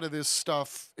walking a lot of this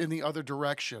stuff in the other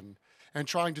direction and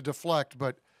trying to deflect,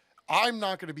 but I'm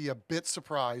not going to be a bit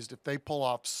surprised if they pull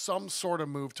off some sort of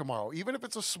move tomorrow, even if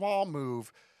it's a small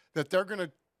move, that they're going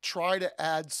to try to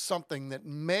add something that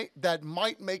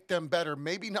might make them better,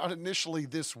 maybe not initially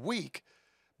this week,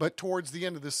 but towards the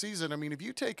end of the season. I mean, if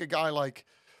you take a guy like,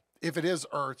 if it is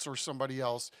Ertz or somebody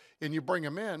else, and you bring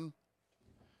him in,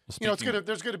 there's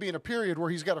going to be in a period where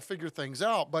he's got to figure things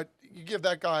out. But you give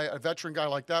that guy, a veteran guy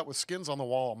like that with skins on the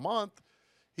wall, a month,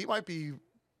 he might be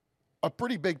a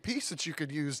pretty big piece that you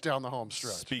could use down the home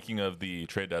stretch. Speaking of the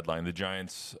trade deadline, the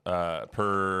Giants,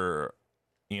 per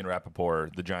Ian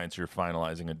Rappaport, the Giants are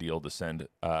finalizing a deal to send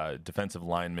defensive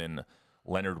lineman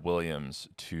Leonard Williams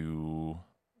to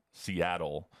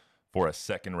Seattle for a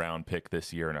second-round pick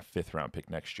this year and a fifth-round pick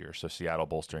next year. So Seattle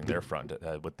bolstering their front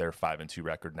with their 5-2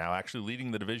 record now, actually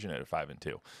leading the division at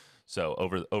 5-2. So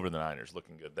over the Niners,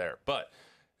 looking good there. But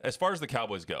as far as the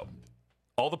Cowboys go,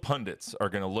 all the pundits are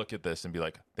going to look at this and be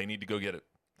like, they need to go get a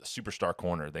superstar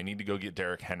corner. They need to go get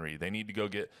Derrick Henry. They need to go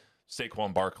get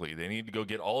Saquon Barkley. They need to go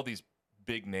get all these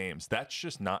big names. That's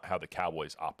just not how the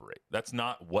Cowboys operate. That's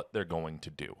not what they're going to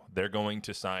do. They're going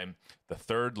to sign the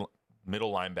third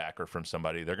middle linebacker from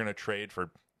somebody. They're going to trade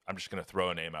for, I'm just going to throw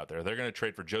a name out there. They're going to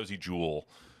trade for Josie Jewell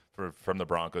from the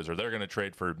Broncos, or they're going to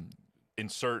trade for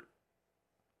insert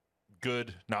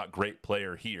good, not great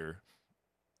player here.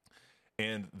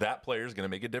 And that player is going to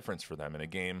make a difference for them in a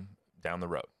game down the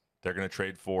road. They're going to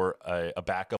trade for a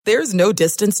backup. There's no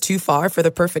distance too far for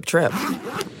the perfect trip.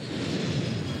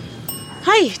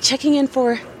 Hi, checking in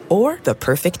for... Or the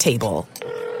perfect table.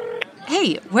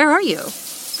 Hey, where are you?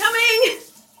 Coming!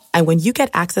 And when you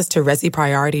get access to Resi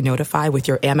Priority Notify with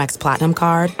your Amex Platinum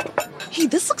card... Hey,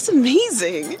 this looks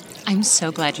amazing. I'm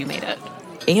so glad you made it.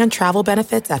 And travel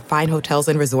benefits at fine hotels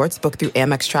and resorts booked through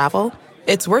Amex Travel,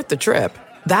 it's worth the trip.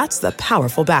 That's the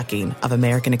powerful backing of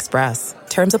American Express.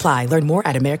 Terms apply. Learn more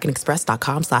at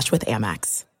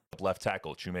americanexpress.com/withAmex. Left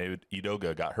tackle Chume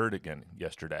Idoga got hurt again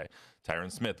yesterday.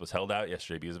 Tyron Smith was held out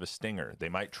yesterday because of a stinger. They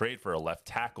might trade for a left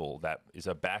tackle that is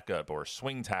a backup or a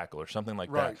swing tackle or something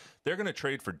like that. They're going to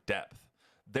trade for depth.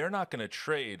 They're not going to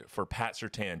trade for Pat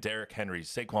Surtain, Derrick Henry,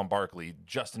 Saquon Barkley,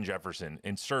 Justin Jefferson,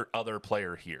 insert other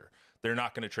player here. They're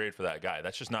not going to trade for that guy.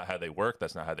 That's just not how they work.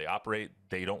 That's not how they operate.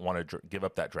 They don't want to give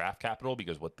up that draft capital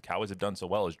because what the Cowboys have done so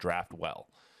well is draft well.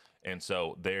 And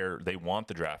so they want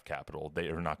the draft capital. They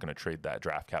are not going to trade that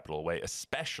draft capital away,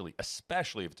 especially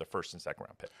if it's a first and second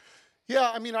round pick.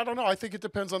 Yeah, I mean, I don't know. I think it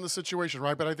depends on the situation,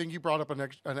 right? But I think you brought up an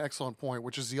excellent point,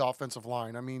 which is the offensive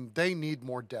line. I mean, they need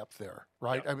more depth there,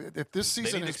 right? Yep. I mean, if this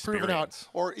season has proven out,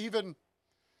 or even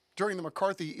during the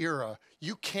McCarthy era,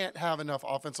 you can't have enough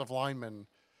offensive linemen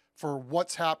for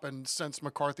what's happened since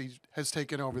McCarthy has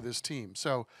taken over this team.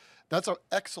 So that's an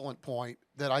excellent point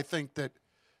that I think that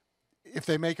if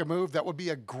they make a move, that would be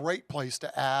a great place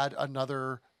to add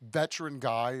another veteran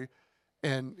guy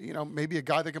and, maybe a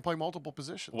guy that can play multiple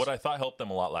positions. What I thought helped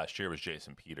them a lot last year was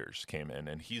Jason Peters came in,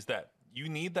 and you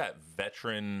need that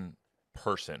veteran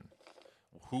person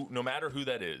who, no matter who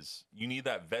that is, you need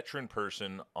that veteran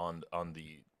person on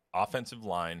the offensive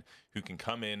line who can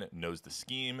come in, knows the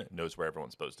scheme, knows where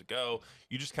everyone's supposed to go.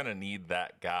 You just kind of need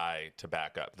that guy to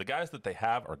back up. The guys that they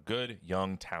have are good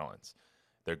young talents.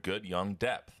 They're good young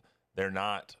depth. They're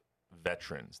not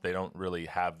veterans. They don't really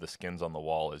have the skins on the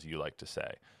wall, as you like to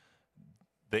say.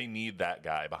 They need that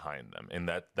guy behind them. And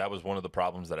that was one of the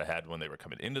problems that I had when they were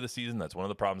coming into the season. That's one of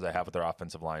the problems I have with their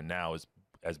offensive line now, is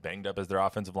as banged up as their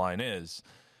offensive line is,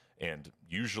 and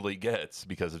usually gets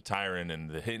because of Tyron and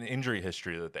the injury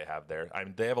history that they have there. I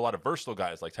mean, they have a lot of versatile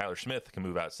guys like Tyler Smith can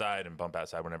move outside and bump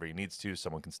outside whenever he needs to.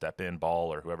 Someone can step in,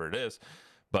 ball, or whoever it is.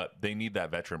 But they need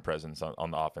that veteran presence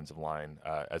on the offensive line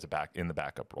as in the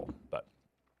backup role. But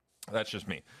that's just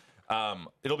me.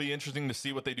 It'll be interesting to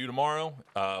see what they do tomorrow.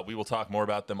 We will talk more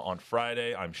about them on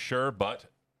Friday, I'm sure. But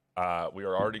we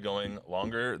are already going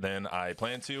longer than I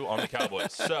planned to on the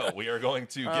Cowboys. So we are going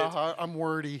to get... I'm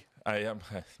wordy. I am.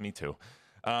 Me too.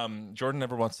 Jordan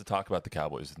never wants to talk about the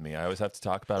Cowboys with me. I always have to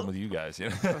talk about them with you guys.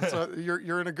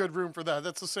 You're in a good room for that.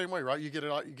 That's the same way, right? You get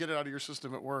it out of your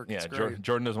system at work. Yeah,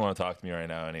 Jordan doesn't want to talk to me right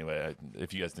now anyway.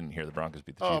 If you guys didn't hear, the Broncos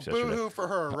beat the Chiefs yesterday. Boo-hoo for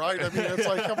her, right? I mean, it's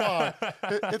like, come on.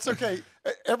 It's okay.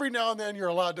 Every now and then you're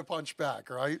allowed to punch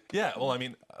back, right? Yeah, well, I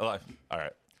mean, all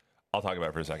right. I'll talk about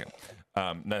it for a second.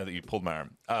 Now that you pulled my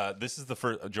arm. This is the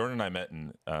first. Jordan and I met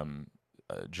in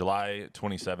July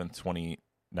 27th,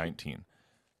 2019.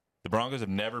 The Broncos have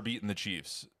never beaten the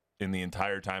Chiefs in the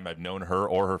entire time I've known her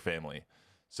or her family.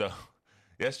 So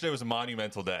yesterday was a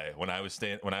monumental day when I was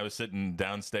sitting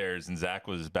downstairs and Zach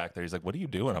was back there. He's like, "What are you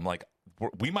doing?" I'm like,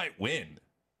 "We might win.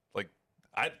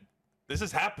 This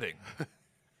is happening."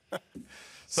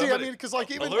 See, I mean, because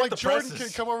even Jordan can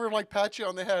come over and pat you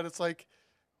on the head. It's like,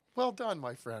 Well done,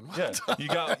 my friend. Well Yeah, done.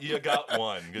 you got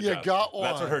one. Good You job. got one.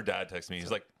 That's what her dad texted me.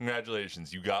 He's like,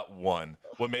 "Congratulations, you got one."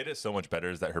 What made it so much better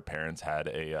is that her parents had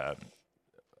a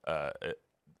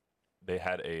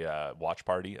watch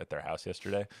party at their house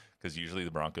yesterday, because usually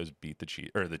the Broncos beat the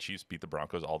Chiefs, or the Chiefs beat the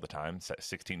Broncos all the time,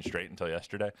 16 straight until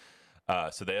yesterday.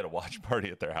 So they had a watch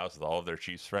party at their house with all of their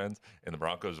Chiefs friends, and the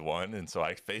Broncos won. And so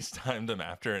I FaceTimed them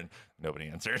after, and nobody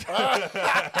answered.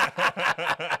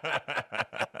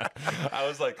 I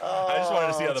was like, I just wanted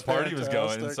to see how the party was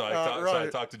going. And so I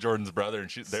talked to Jordan's brother, and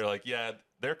they're like, yeah,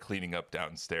 they're cleaning up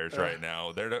downstairs right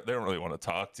now. They don't really want to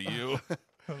talk to you.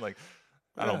 I'm like,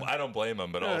 I don't blame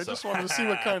them, but also I just wanted to see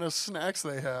what kind of snacks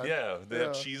they had. Yeah, they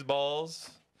had cheese balls.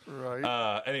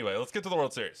 Right. Anyway, let's get to the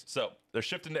World Series. So they're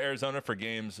shifting to Arizona for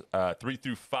games 3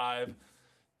 through 5.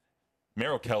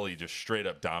 Merrill Kelly just straight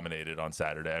up dominated on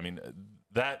Saturday. I mean,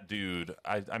 that dude,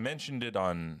 I mentioned it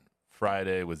on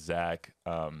Friday with Zach.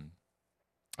 I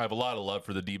have a lot of love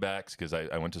for the D-backs because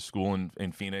I went to school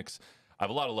in Phoenix. I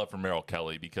have a lot of love for Merrill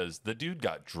Kelly because the dude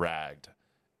got dragged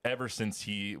ever since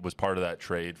he was part of that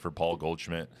trade for Paul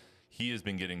Goldschmidt. He has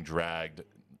been getting dragged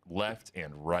left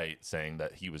and right, saying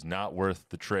that he was not worth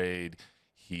the trade.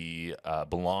 He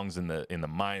belongs in the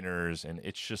minors, and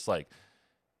it's just like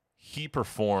he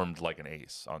performed like an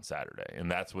ace on Saturday, and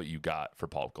that's what you got for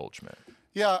Paul Goldschmidt.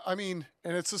 Yeah, I mean,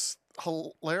 and it's just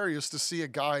hilarious to see a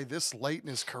guy this late in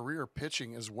his career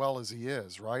pitching as well as he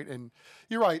is, right? And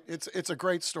you're right, it's a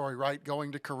great story, right?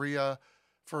 Going to Korea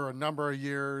for a number of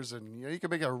years, and you can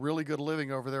make a really good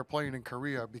living over there playing in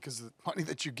Korea because the money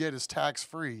that you get is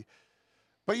tax-free.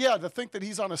 But yeah, to think that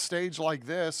he's on a stage like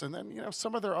this, and then,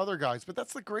 some of their other guys. But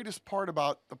that's the greatest part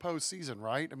about the postseason,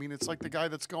 right? I mean, it's like the guy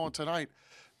that's going tonight,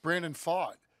 Brandon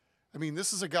Pfaadt. I mean,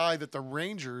 this is a guy that the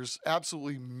Rangers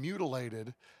absolutely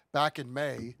mutilated back in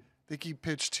May. I think he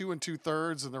pitched 2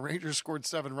 2/3, and the Rangers scored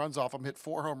 7 runs off him, hit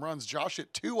 4 home runs. Josh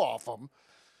hit 2 off him.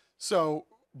 So,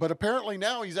 but apparently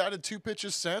now he's added 2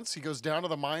 pitches since. He goes down to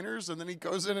the minors, and then he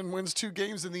goes in and wins 2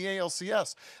 games in the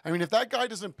ALCS. I mean, if that guy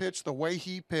doesn't pitch the way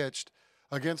he pitched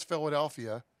against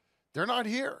Philadelphia, they're not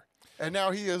here. And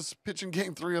now he is pitching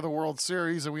Game 3 of the World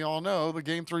Series, and we all know the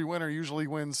Game 3 winner usually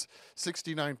wins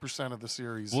 69% of the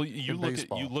series. Well, you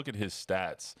look at his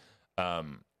stats.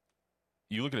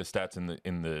 You look at his stats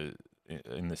in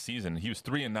the season. He was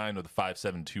 3-9 with a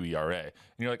 5.72 ERA, and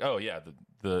you're like, oh yeah,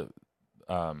 the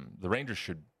Rangers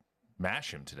should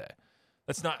mash him today.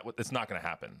 That's not going to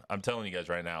happen. I'm telling you guys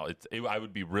right now. I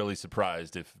would be really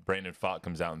surprised if Brandon Pfaadt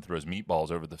comes out and throws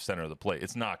meatballs over the center of the plate.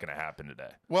 It's not going to happen today.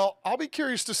 Well, I'll be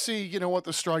curious to see, what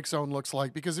the strike zone looks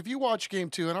like, because if you watch Game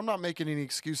 2, and I'm not making any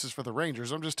excuses for the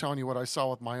Rangers, I'm just telling you what I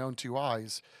saw with my own 2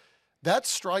 eyes. That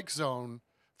strike zone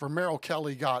for Merrill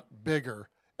Kelly got bigger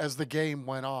as the game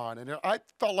went on, and I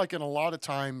felt like in a lot of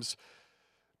times,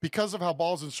 because of how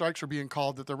balls and strikes were being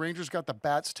called, that the Rangers got the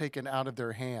bats taken out of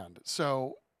their hand.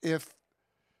 So if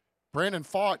Brandon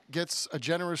Pfaadt gets a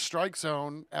generous strike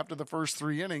zone after the first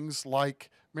 3 innings like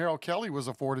Merrill Kelly was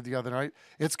afforded the other night,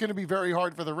 it's going to be very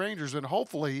hard for the Rangers. And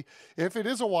hopefully, if it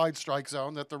is a wide strike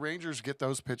zone, that the Rangers get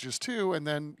those pitches too, and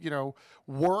then,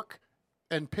 work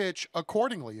and pitch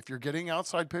accordingly. If you're getting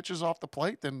outside pitches off the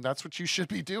plate, then that's what you should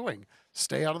be doing.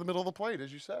 Stay out of the middle of the plate,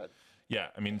 as you said. Yeah,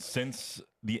 I mean, since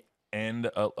the end,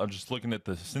 I'm just looking at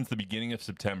since the beginning of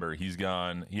September, he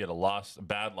had a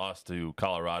bad loss to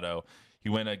Colorado. He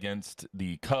went against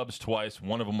the Cubs twice.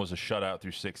 One of them was a shutout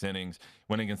through 6 innings.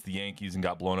 Went against the Yankees and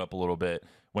got blown up a little bit.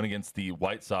 Went against the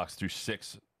White Sox through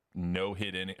 6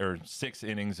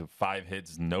 innings of 5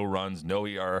 hits, no runs, no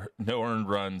ER, no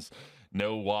earned runs,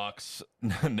 no walks,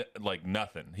 like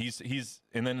nothing.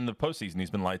 And then in the postseason, he's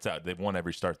been lights out. They've won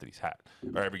every start that he's had,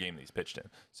 or every game that he's pitched in.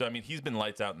 So, I mean, he's been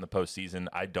lights out in the postseason.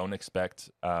 I don't expect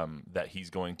that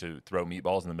he's going to throw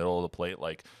meatballs in the middle of the plate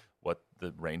like what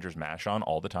the Rangers mash on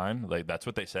all the time. Like, that's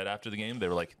what they said after the game. They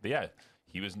were like, yeah,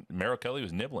 Merrill Kelly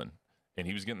was nibbling, and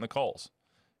he was getting the calls,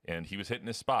 and he was hitting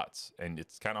his spots. And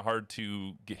it's kind of hard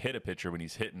to hit a pitcher when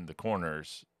he's hitting the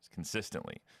corners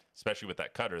consistently, especially with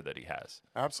that cutter that he has.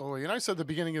 Absolutely. And I said at the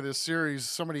beginning of this series,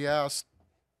 somebody asked,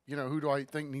 who do I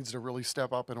think needs to really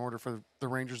step up in order for the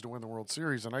Rangers to win the World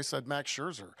Series? And I said Max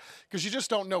Scherzer, because you just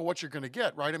don't know what you're going to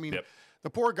get, right? I mean, The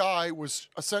poor guy was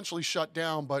essentially shut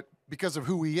down, but because of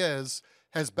who he is,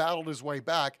 has battled his way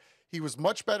back. He was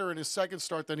much better in his second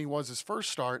start than he was his first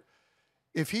start.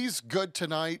 If he's good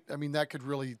tonight, I mean, that could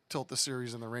really tilt the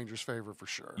series in the Rangers' favor for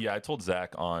sure. Yeah, I told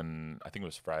Zach on, I think it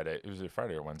was Friday. It was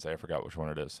Friday or Wednesday. I forgot which one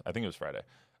it is. I think it was Friday.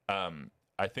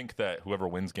 I think that whoever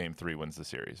wins Game 3 wins the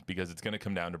series, because it's going to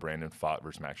come down to Brandon Pfaadt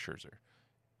versus Max Scherzer.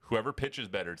 Whoever pitches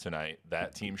better tonight,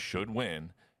 that team should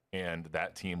win, and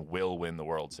that team will win the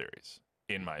World Series,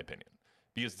 in my opinion.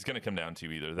 because it's going to come down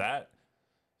to either that.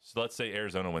 So let's say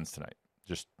Arizona wins tonight.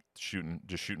 Just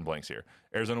shooting blanks here.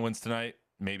 Arizona wins tonight.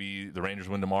 Maybe the Rangers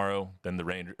win tomorrow. Then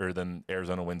then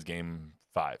Arizona wins Game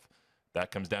 5. That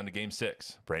comes down to Game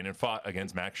 6. Brandon fought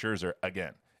against Max Scherzer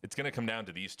again. It's going to come down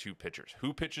to these two pitchers.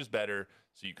 Who pitches better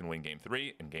so you can win Game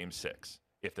 3 and Game 6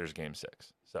 if there's Game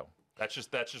 6. So that's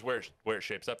just where it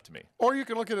shapes up to me. Or you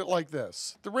can look at it like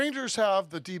this. The Rangers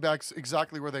have the D-backs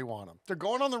exactly where they want them. They're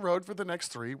going on the road for the next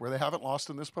 3 where they haven't lost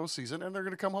in this postseason, and they're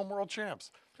going to come home world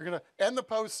champs. They're going to end the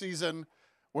postseason.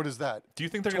 What is that? Do you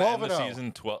think they're going to end the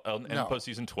season 12?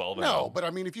 Postseason 12? No, but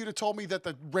I mean, if you'd have told me that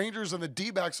the Rangers and the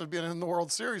D-backs would be in the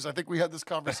World Series, I think we had this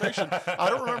conversation. I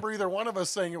don't remember either one of us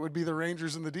saying it would be the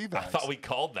Rangers and the D-backs. I thought we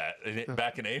called that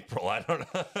back in April. I don't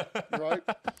know. Right?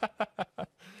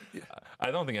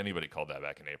 I don't think anybody called that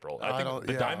back in April. I think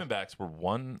the Diamondbacks were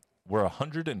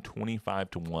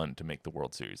 125-1 to make the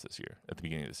World Series this year at the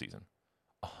beginning of the season.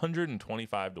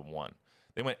 125-1.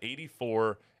 They went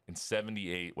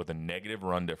 84-78 with a negative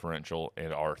run differential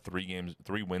and are 3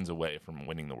 wins away from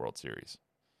winning the World Series.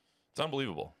 It's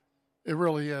unbelievable. It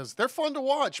really is. They're fun to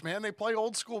watch, man. They play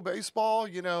old school baseball.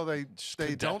 You know, they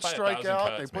don't strike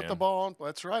out. They put the ball on.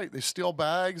 That's right. They steal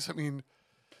bags. I mean,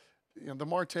 the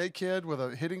Marte kid with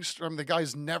a hitting strum. The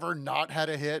guy's never not had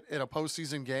a hit in a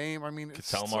postseason game. I mean,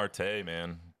 Ketel Marte,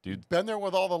 man. Dude, been there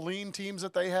with all the lean teams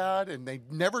that they had, and they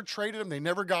never traded him. They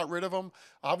never got rid of him,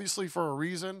 obviously for a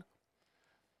reason.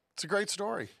 It's a great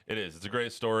story. It is. It's a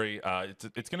great story.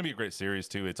 It's going to be a great series,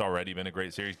 too. It's already been a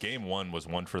great series. Game 1 was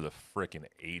one for the freaking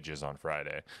ages on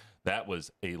Friday. That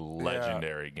was a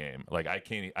legendary game. Like, I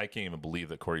can't even believe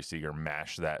that Corey Seager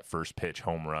mashed that first pitch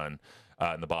home run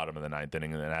in the bottom of the 9th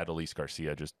inning, and then Adolis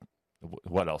Garcia just –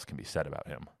 what else can be said about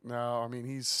him? No, I mean,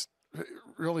 he's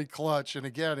really clutch. And,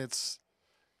 again, it's –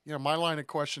 my line of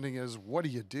questioning is, what do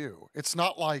you do? It's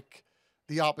not like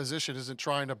the opposition isn't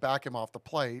trying to back him off the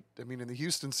plate. I mean, in the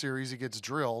Houston series, he gets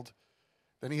drilled.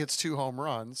 Then he hits 2 home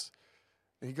runs.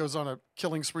 Then he goes on a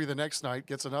killing spree the next night,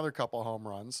 gets another couple home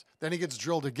runs. Then he gets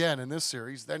drilled again in this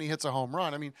series. Then he hits a home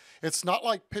run. I mean, it's not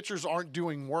like pitchers aren't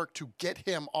doing work to get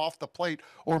him off the plate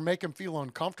or make him feel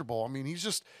uncomfortable. I mean,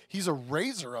 he's a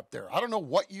razor up there. I don't know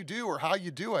what you do or how you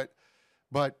do it,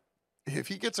 but if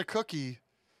he gets a cookie,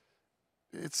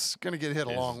 it's going to get hit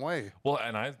a long way. Well,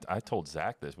 and I told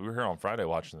Zach this. We were here on Friday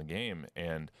watching the game,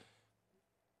 and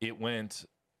it went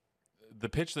 – the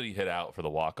pitch that he hit out for the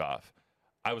walk-off,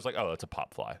 I was like, oh, that's a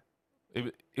pop fly.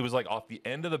 It was like off the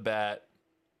end of the bat,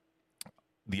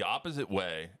 the opposite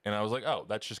way, and I was like, oh,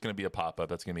 that's just going to be a pop-up.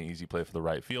 That's going to be an easy play for the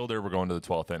right fielder. We're going to the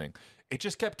 12th inning. It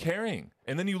just kept carrying.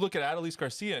 And then you look at Adolis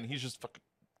Garcia, and he's just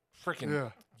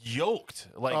freaking yoked.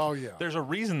 Like, there's a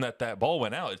reason that ball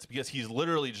went out. It's because he's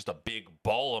literally just a big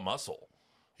ball of muscle.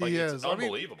 Like, he is. It's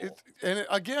unbelievable.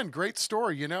 Again, great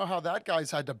story. You know how that guy's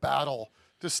had to battle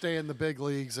to stay in the big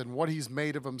leagues and what he's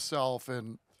made of himself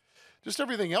and just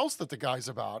everything else that the guy's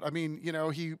about. I mean, he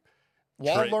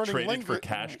learning traded for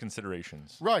cash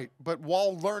considerations. Right, but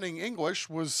while learning English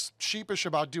was sheepish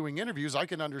about doing interviews. I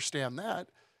can understand that.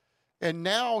 And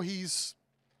now he's,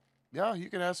 you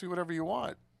can ask me whatever you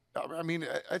want. I mean,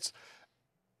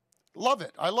 love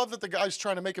it. I love that the guy's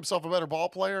trying to make himself a better ball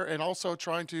player and also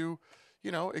trying to,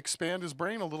 expand his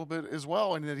brain a little bit as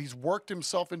well, and that he's worked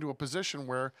himself into a position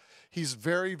where he's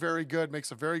very, very good,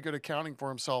 makes a very good accounting for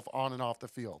himself on and off the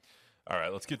field. All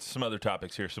right, let's get to some other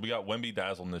topics here. So we got Wemby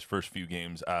Dazzles in his first few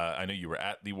games. I know you were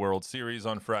at the World Series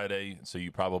on Friday, so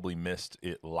you probably missed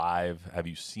it live. Have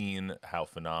you seen how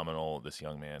phenomenal this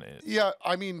young man is? Yeah,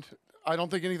 I mean, I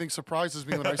don't think anything surprises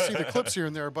me when I see the clips here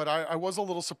and there, but I was a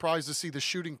little surprised to see the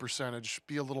shooting percentage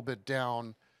be a little bit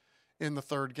down in the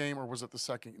third game, or was it the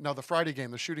second? No, the Friday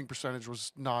game, the shooting percentage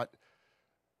was not,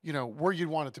 where you'd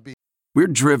want it to be. We're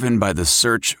driven by the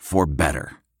search for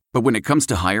better. But when it comes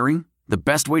to hiring, the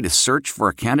best way to search for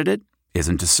a candidate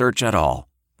isn't to search at all.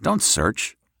 Don't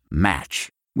search. Match.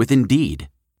 With Indeed.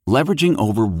 Leveraging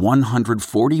over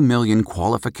 140 million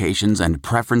qualifications and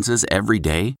preferences every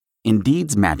day,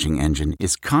 Indeed's matching engine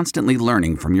is constantly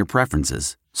learning from your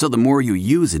preferences. So the more you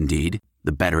use Indeed,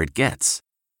 the better it gets.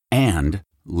 And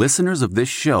listeners of this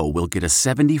show will get a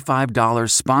 $75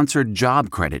 sponsored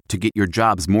job credit to get your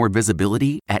jobs more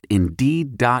visibility at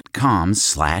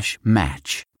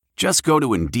Indeed.com/match. Just go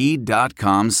to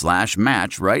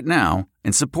Indeed.com/match right now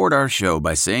and support our show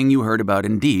by saying you heard about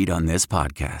Indeed on this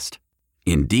podcast.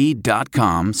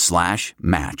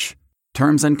 Indeed.com/match.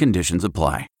 Terms and conditions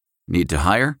apply. Need to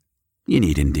hire? You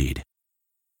need Indeed.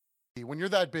 When you're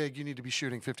that big, you need to be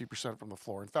shooting 50% from the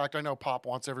floor. In fact, I know Pop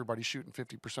wants everybody shooting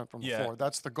 50% from the floor.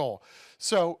 That's the goal.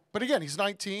 So, but again, he's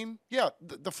 19. Yeah,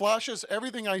 the flashes,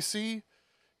 everything I see,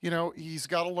 he's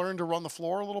got to learn to run the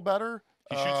floor a little better.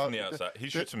 He shoots from the outside. He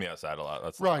shoots from the outside a lot.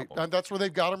 That's the right. problem. That's where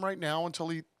they've got him right now until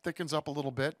he thickens up a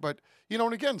little bit. But,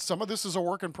 and again, some of this is a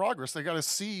work in progress. They got to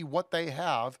see what they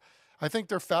have. I think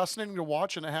they're fascinating to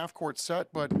watch in a half-court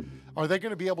set, but are they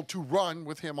going to be able to run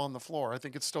with him on the floor? I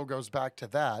think it still goes back to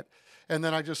that. And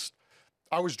then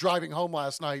I was driving home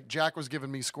last night. Jack was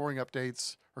giving me scoring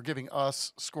updates, or giving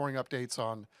us scoring updates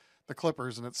on the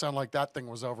Clippers, and it sounded like that thing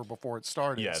was over before it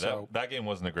started. Yeah, that game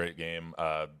wasn't a great game.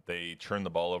 They turned the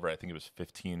ball over, I think it was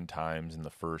 15 times in the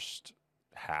first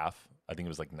half. I think it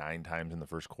was like 9 times in the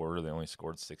first quarter. They only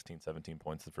scored 16, 17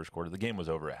 points in the first quarter. The game was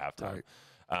over at halftime.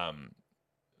 Right.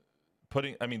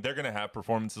 They're going to have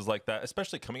performances like that,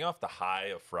 especially coming off the high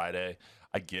of Friday.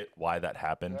 I get why that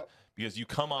happened, because you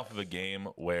come off of a game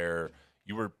where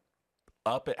you were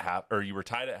up at half, or you were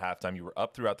tied at halftime. You were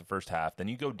up throughout the first half. Then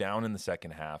you go down in the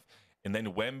second half, and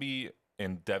then Wemby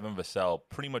and Devin Vassell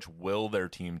pretty much will their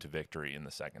team to victory in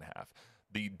the second half.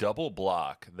 The double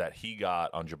block that he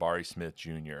got on Jabari Smith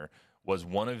Jr. was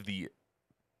one of the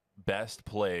best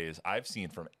plays I've seen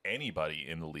from anybody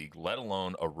in the league, let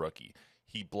alone a rookie.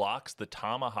 He blocks the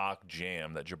tomahawk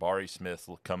jam that Jabari Smith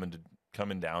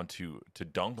coming down to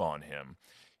dunk on him.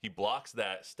 He blocks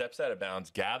that, steps out of bounds,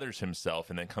 gathers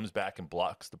himself, and then comes back and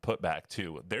blocks the putback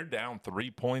too. They're down 3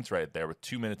 points right there with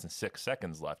 2 minutes and 6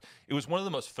 seconds left. It was one of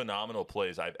the most phenomenal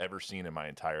plays I've ever seen in my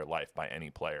entire life by any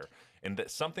player. And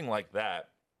that something like that,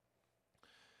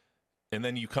 and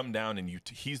then you come down and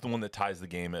he's the one that ties the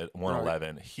game at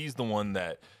 111. Right. He's the one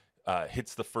that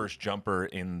hits the first jumper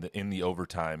in the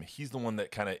overtime. He's the one that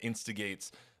kind of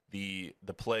instigates the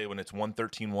play when it's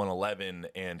 113-111,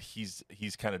 and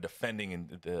he's kind of defending, and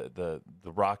the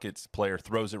Rockets player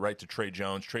throws it right to Trey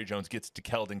Jones. Trey Jones gets to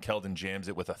Keldon jams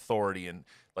it with authority, and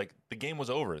like the game was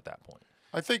over at that point.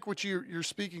 I think what you're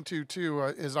speaking to too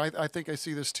is I think I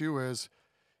see this too as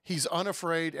he's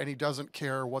unafraid and he doesn't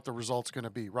care what the result's going to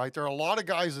be. Right? There are a lot of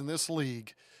guys in this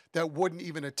league that wouldn't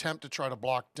even attempt to try to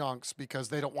block dunks because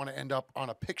they don't want to end up on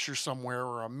a picture somewhere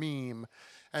or a meme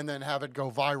and then have it go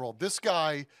viral. This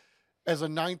guy, as a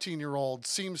 19-year-old,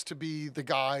 seems to be the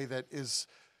guy that is,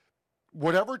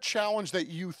 whatever challenge that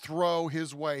you throw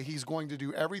his way, he's going to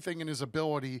do everything in his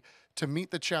ability to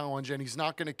meet the challenge, and he's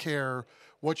not going to care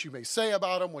what you may say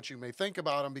about him, what you may think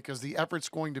about him, because the effort's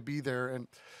going to be there. And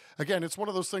again, it's one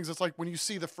of those things that's like when you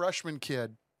see the freshman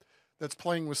kid that's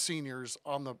playing with seniors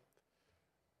on the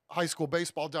high school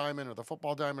baseball diamond or the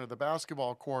football diamond or the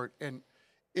basketball court, and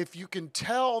if you can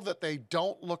tell that they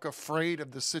don't look afraid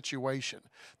of the situation,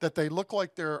 that they look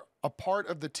like they're a part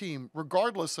of the team,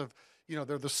 regardless of,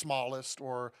 they're the smallest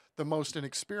or the most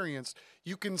inexperienced,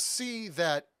 you can see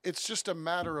that it's just a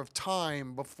matter of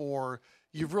time before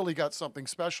you've really got something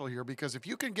special here. Because if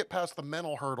you can get past the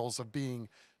mental hurdles of being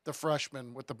the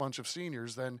freshman with a bunch of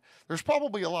seniors, then there's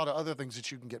probably a lot of other things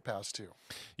that you can get past too.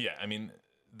 Yeah, I mean,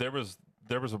 there was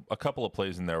a couple of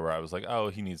plays in there where I was like, oh,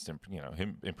 he needs to,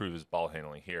 improve his ball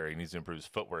handling here. He needs to improve his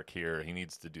footwork here. He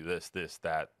needs to do this,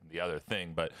 that, the other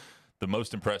thing. But the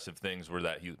most impressive things were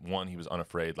that he was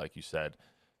unafraid, like you said.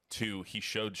 2, he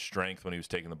showed strength when he was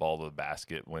taking the ball to the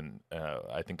basket when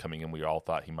I think coming in we all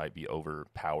thought he might be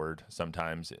overpowered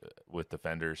sometimes with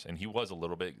defenders. And he was a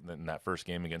little bit in that first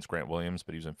game against Grant Williams,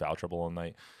 but he was in foul trouble all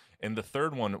night. And the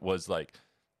third one was like,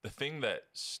 the thing that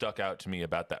stuck out to me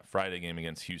about that Friday game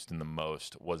against Houston the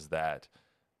most was that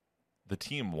the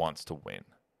team wants to win.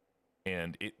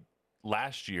 And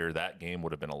last year, that game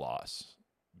would have been a loss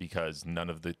because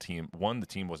the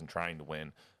team wasn't trying to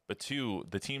win, but 2,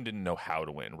 the team didn't know how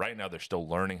to win. Right now, they're still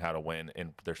learning how to win,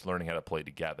 and they're learning how to play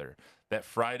together. That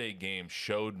Friday game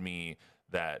showed me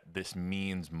that this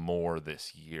means more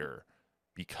this year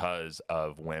because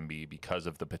of Wemby, because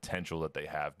of the potential that they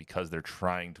have, because they're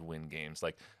trying to win games.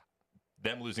 Like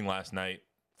them losing last night,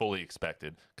 fully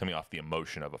expected, coming off the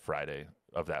emotion of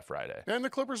that Friday. And the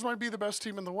Clippers might be the best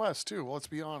team in the West too. Well, let's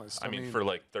be honest. I mean, for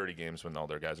like 30 games when all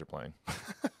their guys are playing.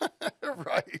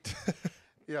 Right.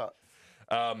 Yeah.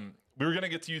 We were going to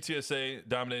get to UTSA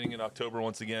dominating in October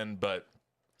once again, but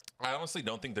I honestly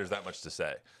don't think there's that much to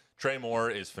say. Trey Moore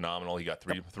is phenomenal. He got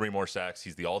three more sacks.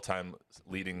 He's the all-time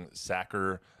leading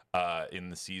sacker in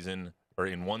the season, or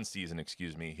in one season,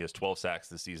 excuse me. He has 12 sacks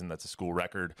this season. That's a school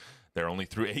record. They're only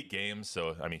through 8 games,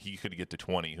 so I mean, he could get to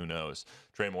 20. Who knows?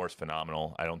 Trey Moore is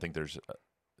phenomenal. I don't think there's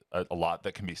a lot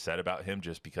that can be said about him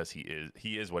just because he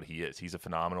is what he is. He's a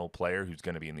phenomenal player who's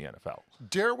going to be in the NFL.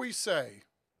 Dare we say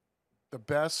the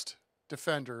best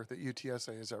defender that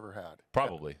UTSA has ever had?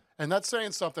 Probably. And that's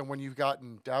saying something when you've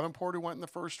gotten Davenport, who went in the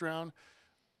first round.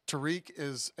 Tariq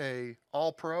is a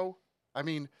all-pro. I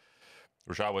mean,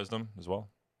 Rashad Wisdom as well.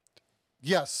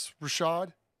 Yes,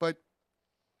 Rashad. But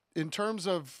in terms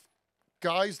of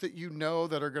guys that you know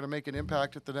that are going to make an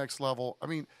impact at the next level, I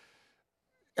mean,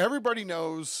 everybody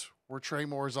knows where Trey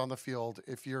Moore is on the field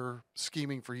if you're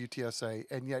scheming for UTSA,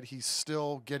 and yet he's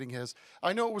still getting his.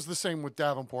 I know it was the same with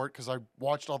Davenport because I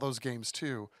watched all those games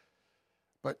too,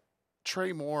 but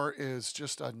Trey Moore is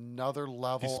just another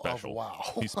level of wow.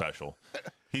 He's special.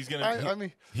 He's gonna.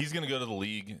 He's gonna go to the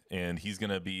league, and he's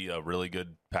gonna be a really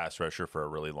good pass rusher for a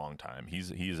really long time.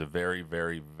 He's a very,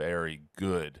 very, very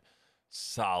good,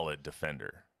 solid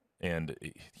defender, and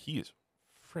he is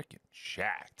freaking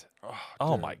jacked.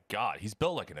 Oh my God, he's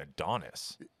built like an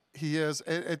Adonis. He is.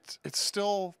 It's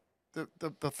still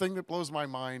the thing that blows my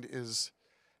mind is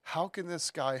how can this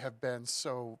guy have been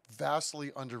so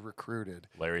vastly under recruited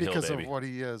because of what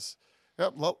he is.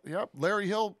 Yep. Larry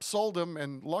Hill sold him,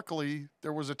 and luckily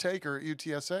there was a taker at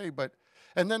UTSA.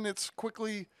 And then it's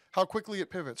how quickly it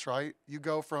pivots, right? You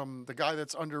go from the guy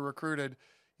that's under recruited,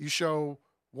 you show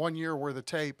 1 year worth of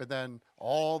tape, and then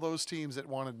all those teams that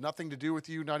wanted nothing to do with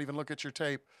you, not even look at your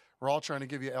tape, we're all trying to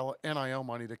give you NIL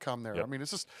money to come there. Yep. I mean,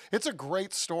 it's a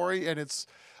great story, and it's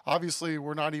obviously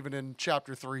we're not even in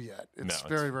chapter 3 yet. It's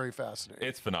very, very fascinating.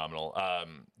 It's phenomenal.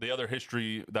 The other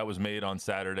history that was made on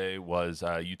Saturday was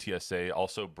UTSA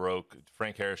also broke,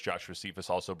 Frank Harris, Joshua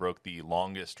Cephas also broke the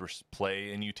longest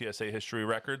play in UTSA history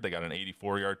record. They got an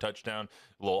 84-yard touchdown,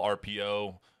 a little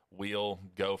RPO. Wheel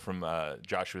go from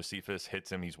Joshua Cephas, hits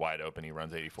him, he's wide open, he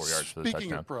runs 84 yards for the touchdown.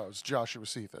 Speaking of pros, Joshua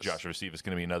Cephas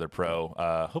going to be another pro.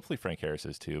 Hopefully Frank Harris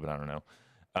is too, but I don't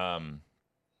know.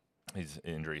 His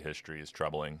injury history is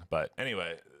troubling. But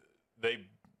anyway,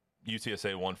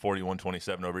 UTSA won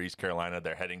 41-27 over East Carolina.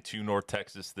 They're heading to North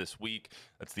Texas this week.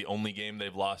 That's the only game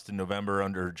they've lost in November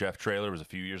under Jeff Traylor. It was a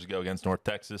few years ago against North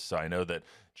Texas. So I know that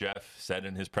Jeff said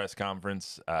in his press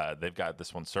conference they've got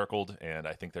this one circled, and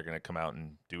I think they're going to come out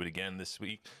and do it again this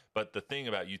week. But the thing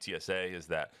about UTSA is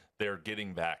that they're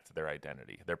getting back to their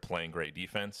identity. They're playing great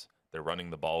defense. They're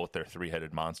running the ball with their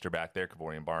three-headed monster back there,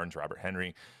 Kavorian Barnes, Robert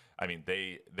Henry. I mean,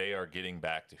 they are getting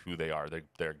back to who they are.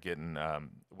 They're getting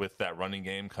with that running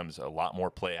game comes a lot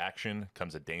more play action,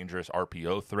 comes a dangerous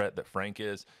RPO threat that Frank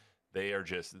is.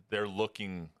 They're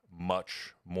looking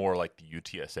much more like the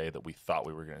UTSA that we thought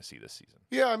we were going to see this season.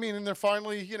 Yeah, I mean, and they're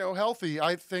finally, healthy.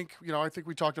 I think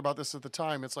we talked about this at the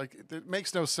time. It's like it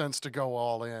makes no sense to go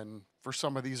all in for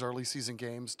some of these early season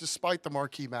games, despite the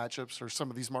marquee matchups or some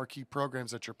of these marquee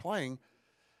programs that you're playing.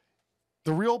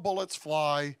 The real bullets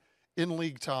fly in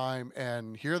league time,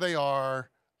 and here they are,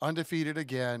 undefeated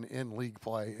again in league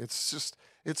play.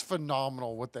 It's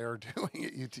phenomenal what they're doing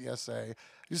at UTSA.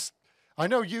 I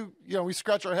know we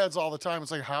scratch our heads all the time. It's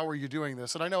like, how are you doing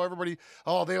this? And I know everybody,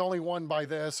 they only won by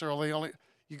this, or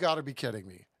you got to be kidding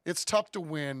me. It's tough to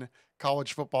win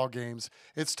college football games.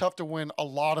 It's tough to win a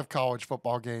lot of college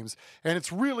football games, and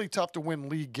it's really tough to win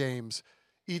league games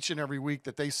each and every week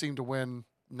that they seem to win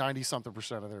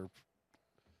 90-something% of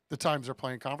the times they're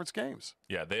playing conference games.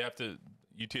 Yeah,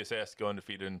 UTSA has to go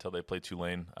undefeated until they play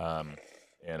Tulane,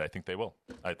 and I think they will.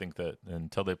 I think that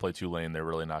until they play Tulane, they're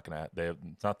really not going to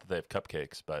it's not that they have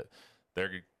cupcakes, but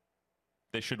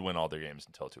they should win all their games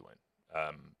until Tulane.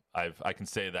 I can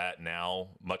say that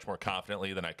now much more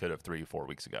confidently than I could have 3-4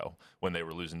 weeks ago when they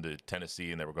were losing to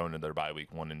Tennessee and they were going into their bye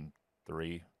week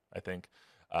 1-3, I think.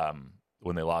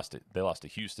 When they lost to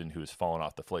Houston, who has fallen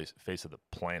off the face of the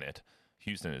planet.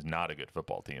 Houston is not a good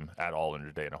football team at all under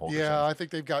Dana Holgorsen. Yeah, I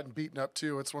think they've gotten beaten up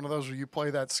too. It's one of those where you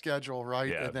play that schedule, right?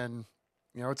 Yeah. And then,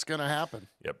 it's going to happen.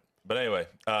 Yep. But anyway,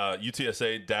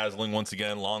 UTSA dazzling once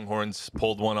again. Longhorns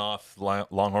pulled one off.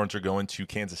 Longhorns are going to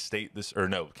Kansas State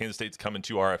Kansas State's coming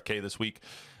to RFK this week.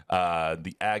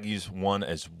 The Aggies won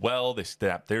as well. They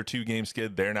snapped their 2-game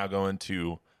skid. They're now going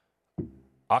to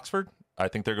Oxford. I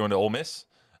think they're going to Ole Miss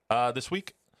this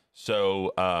week.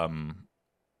 So,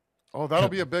 that'll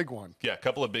be a big one. Yeah, a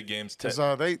couple of big games. The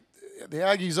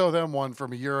Aggies owe them one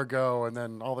from a year ago, and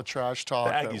then all the trash talk.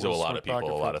 The Aggies owe a lot of people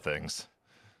a lot of things.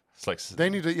 It's like they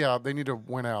need to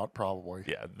win out probably.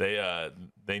 Yeah, they owe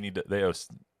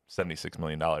 $76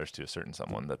 million to a certain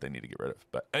someone that they need to get rid of.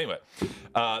 But anyway,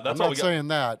 that's all we got. I'm not saying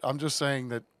that. I'm just saying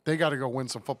that they got to go win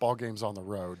some football games on the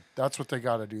road. That's what they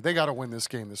got to do. They got to win this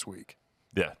game this week.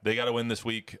 Yeah, they got to win this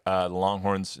week. The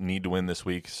Longhorns need to win this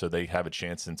week, so they have a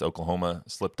chance since Oklahoma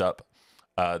slipped up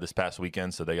this past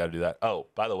weekend, so they got to do that. Oh,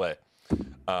 by the way,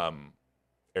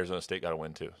 Arizona State got to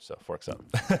win too, so forks up.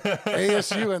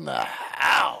 ASU in the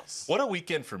house. What a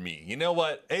weekend for me. You know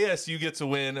what? ASU gets a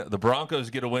win. The Broncos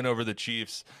get a win over the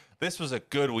Chiefs. This was a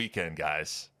good weekend,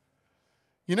 guys.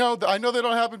 I know they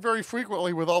don't happen very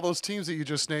frequently with all those teams that you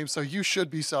just named, so you should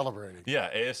be celebrating. Yeah,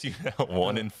 ASU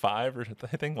 1-5, or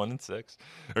I think 1-6,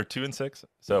 or 2-6.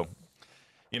 So,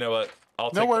 you know what?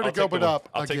 Nowhere to go but up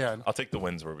again. I'll take the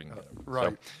wins where we can get them.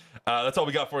 Right. So, that's all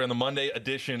we got for you on the Monday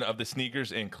edition of the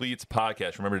Sneakers and Cleats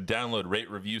podcast. Remember to download, rate,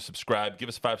 review, subscribe, give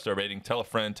us a 5-star rating, tell a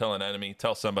friend, tell an enemy,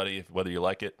 tell somebody whether you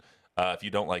like it. If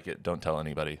you don't like it, don't tell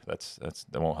anybody. That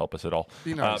won't help us at all.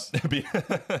 Be nice. Be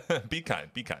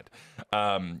kind. Be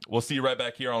kind. We'll see you right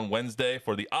back here on Wednesday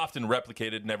for the often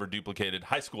replicated, never duplicated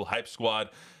High School Hype Squad.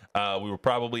 We will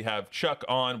probably have Chuck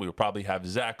on. We will probably have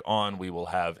Zach on. We will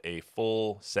have a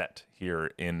full set here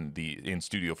in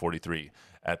Studio 43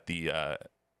 at the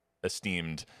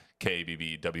esteemed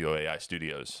KBB WAI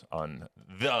studios on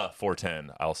the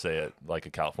 410. I'll say it like a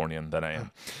Californian that I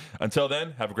am. Until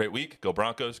then, have a great week. Go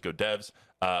Broncos. Go Devs.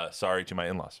 Sorry to my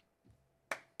in-laws.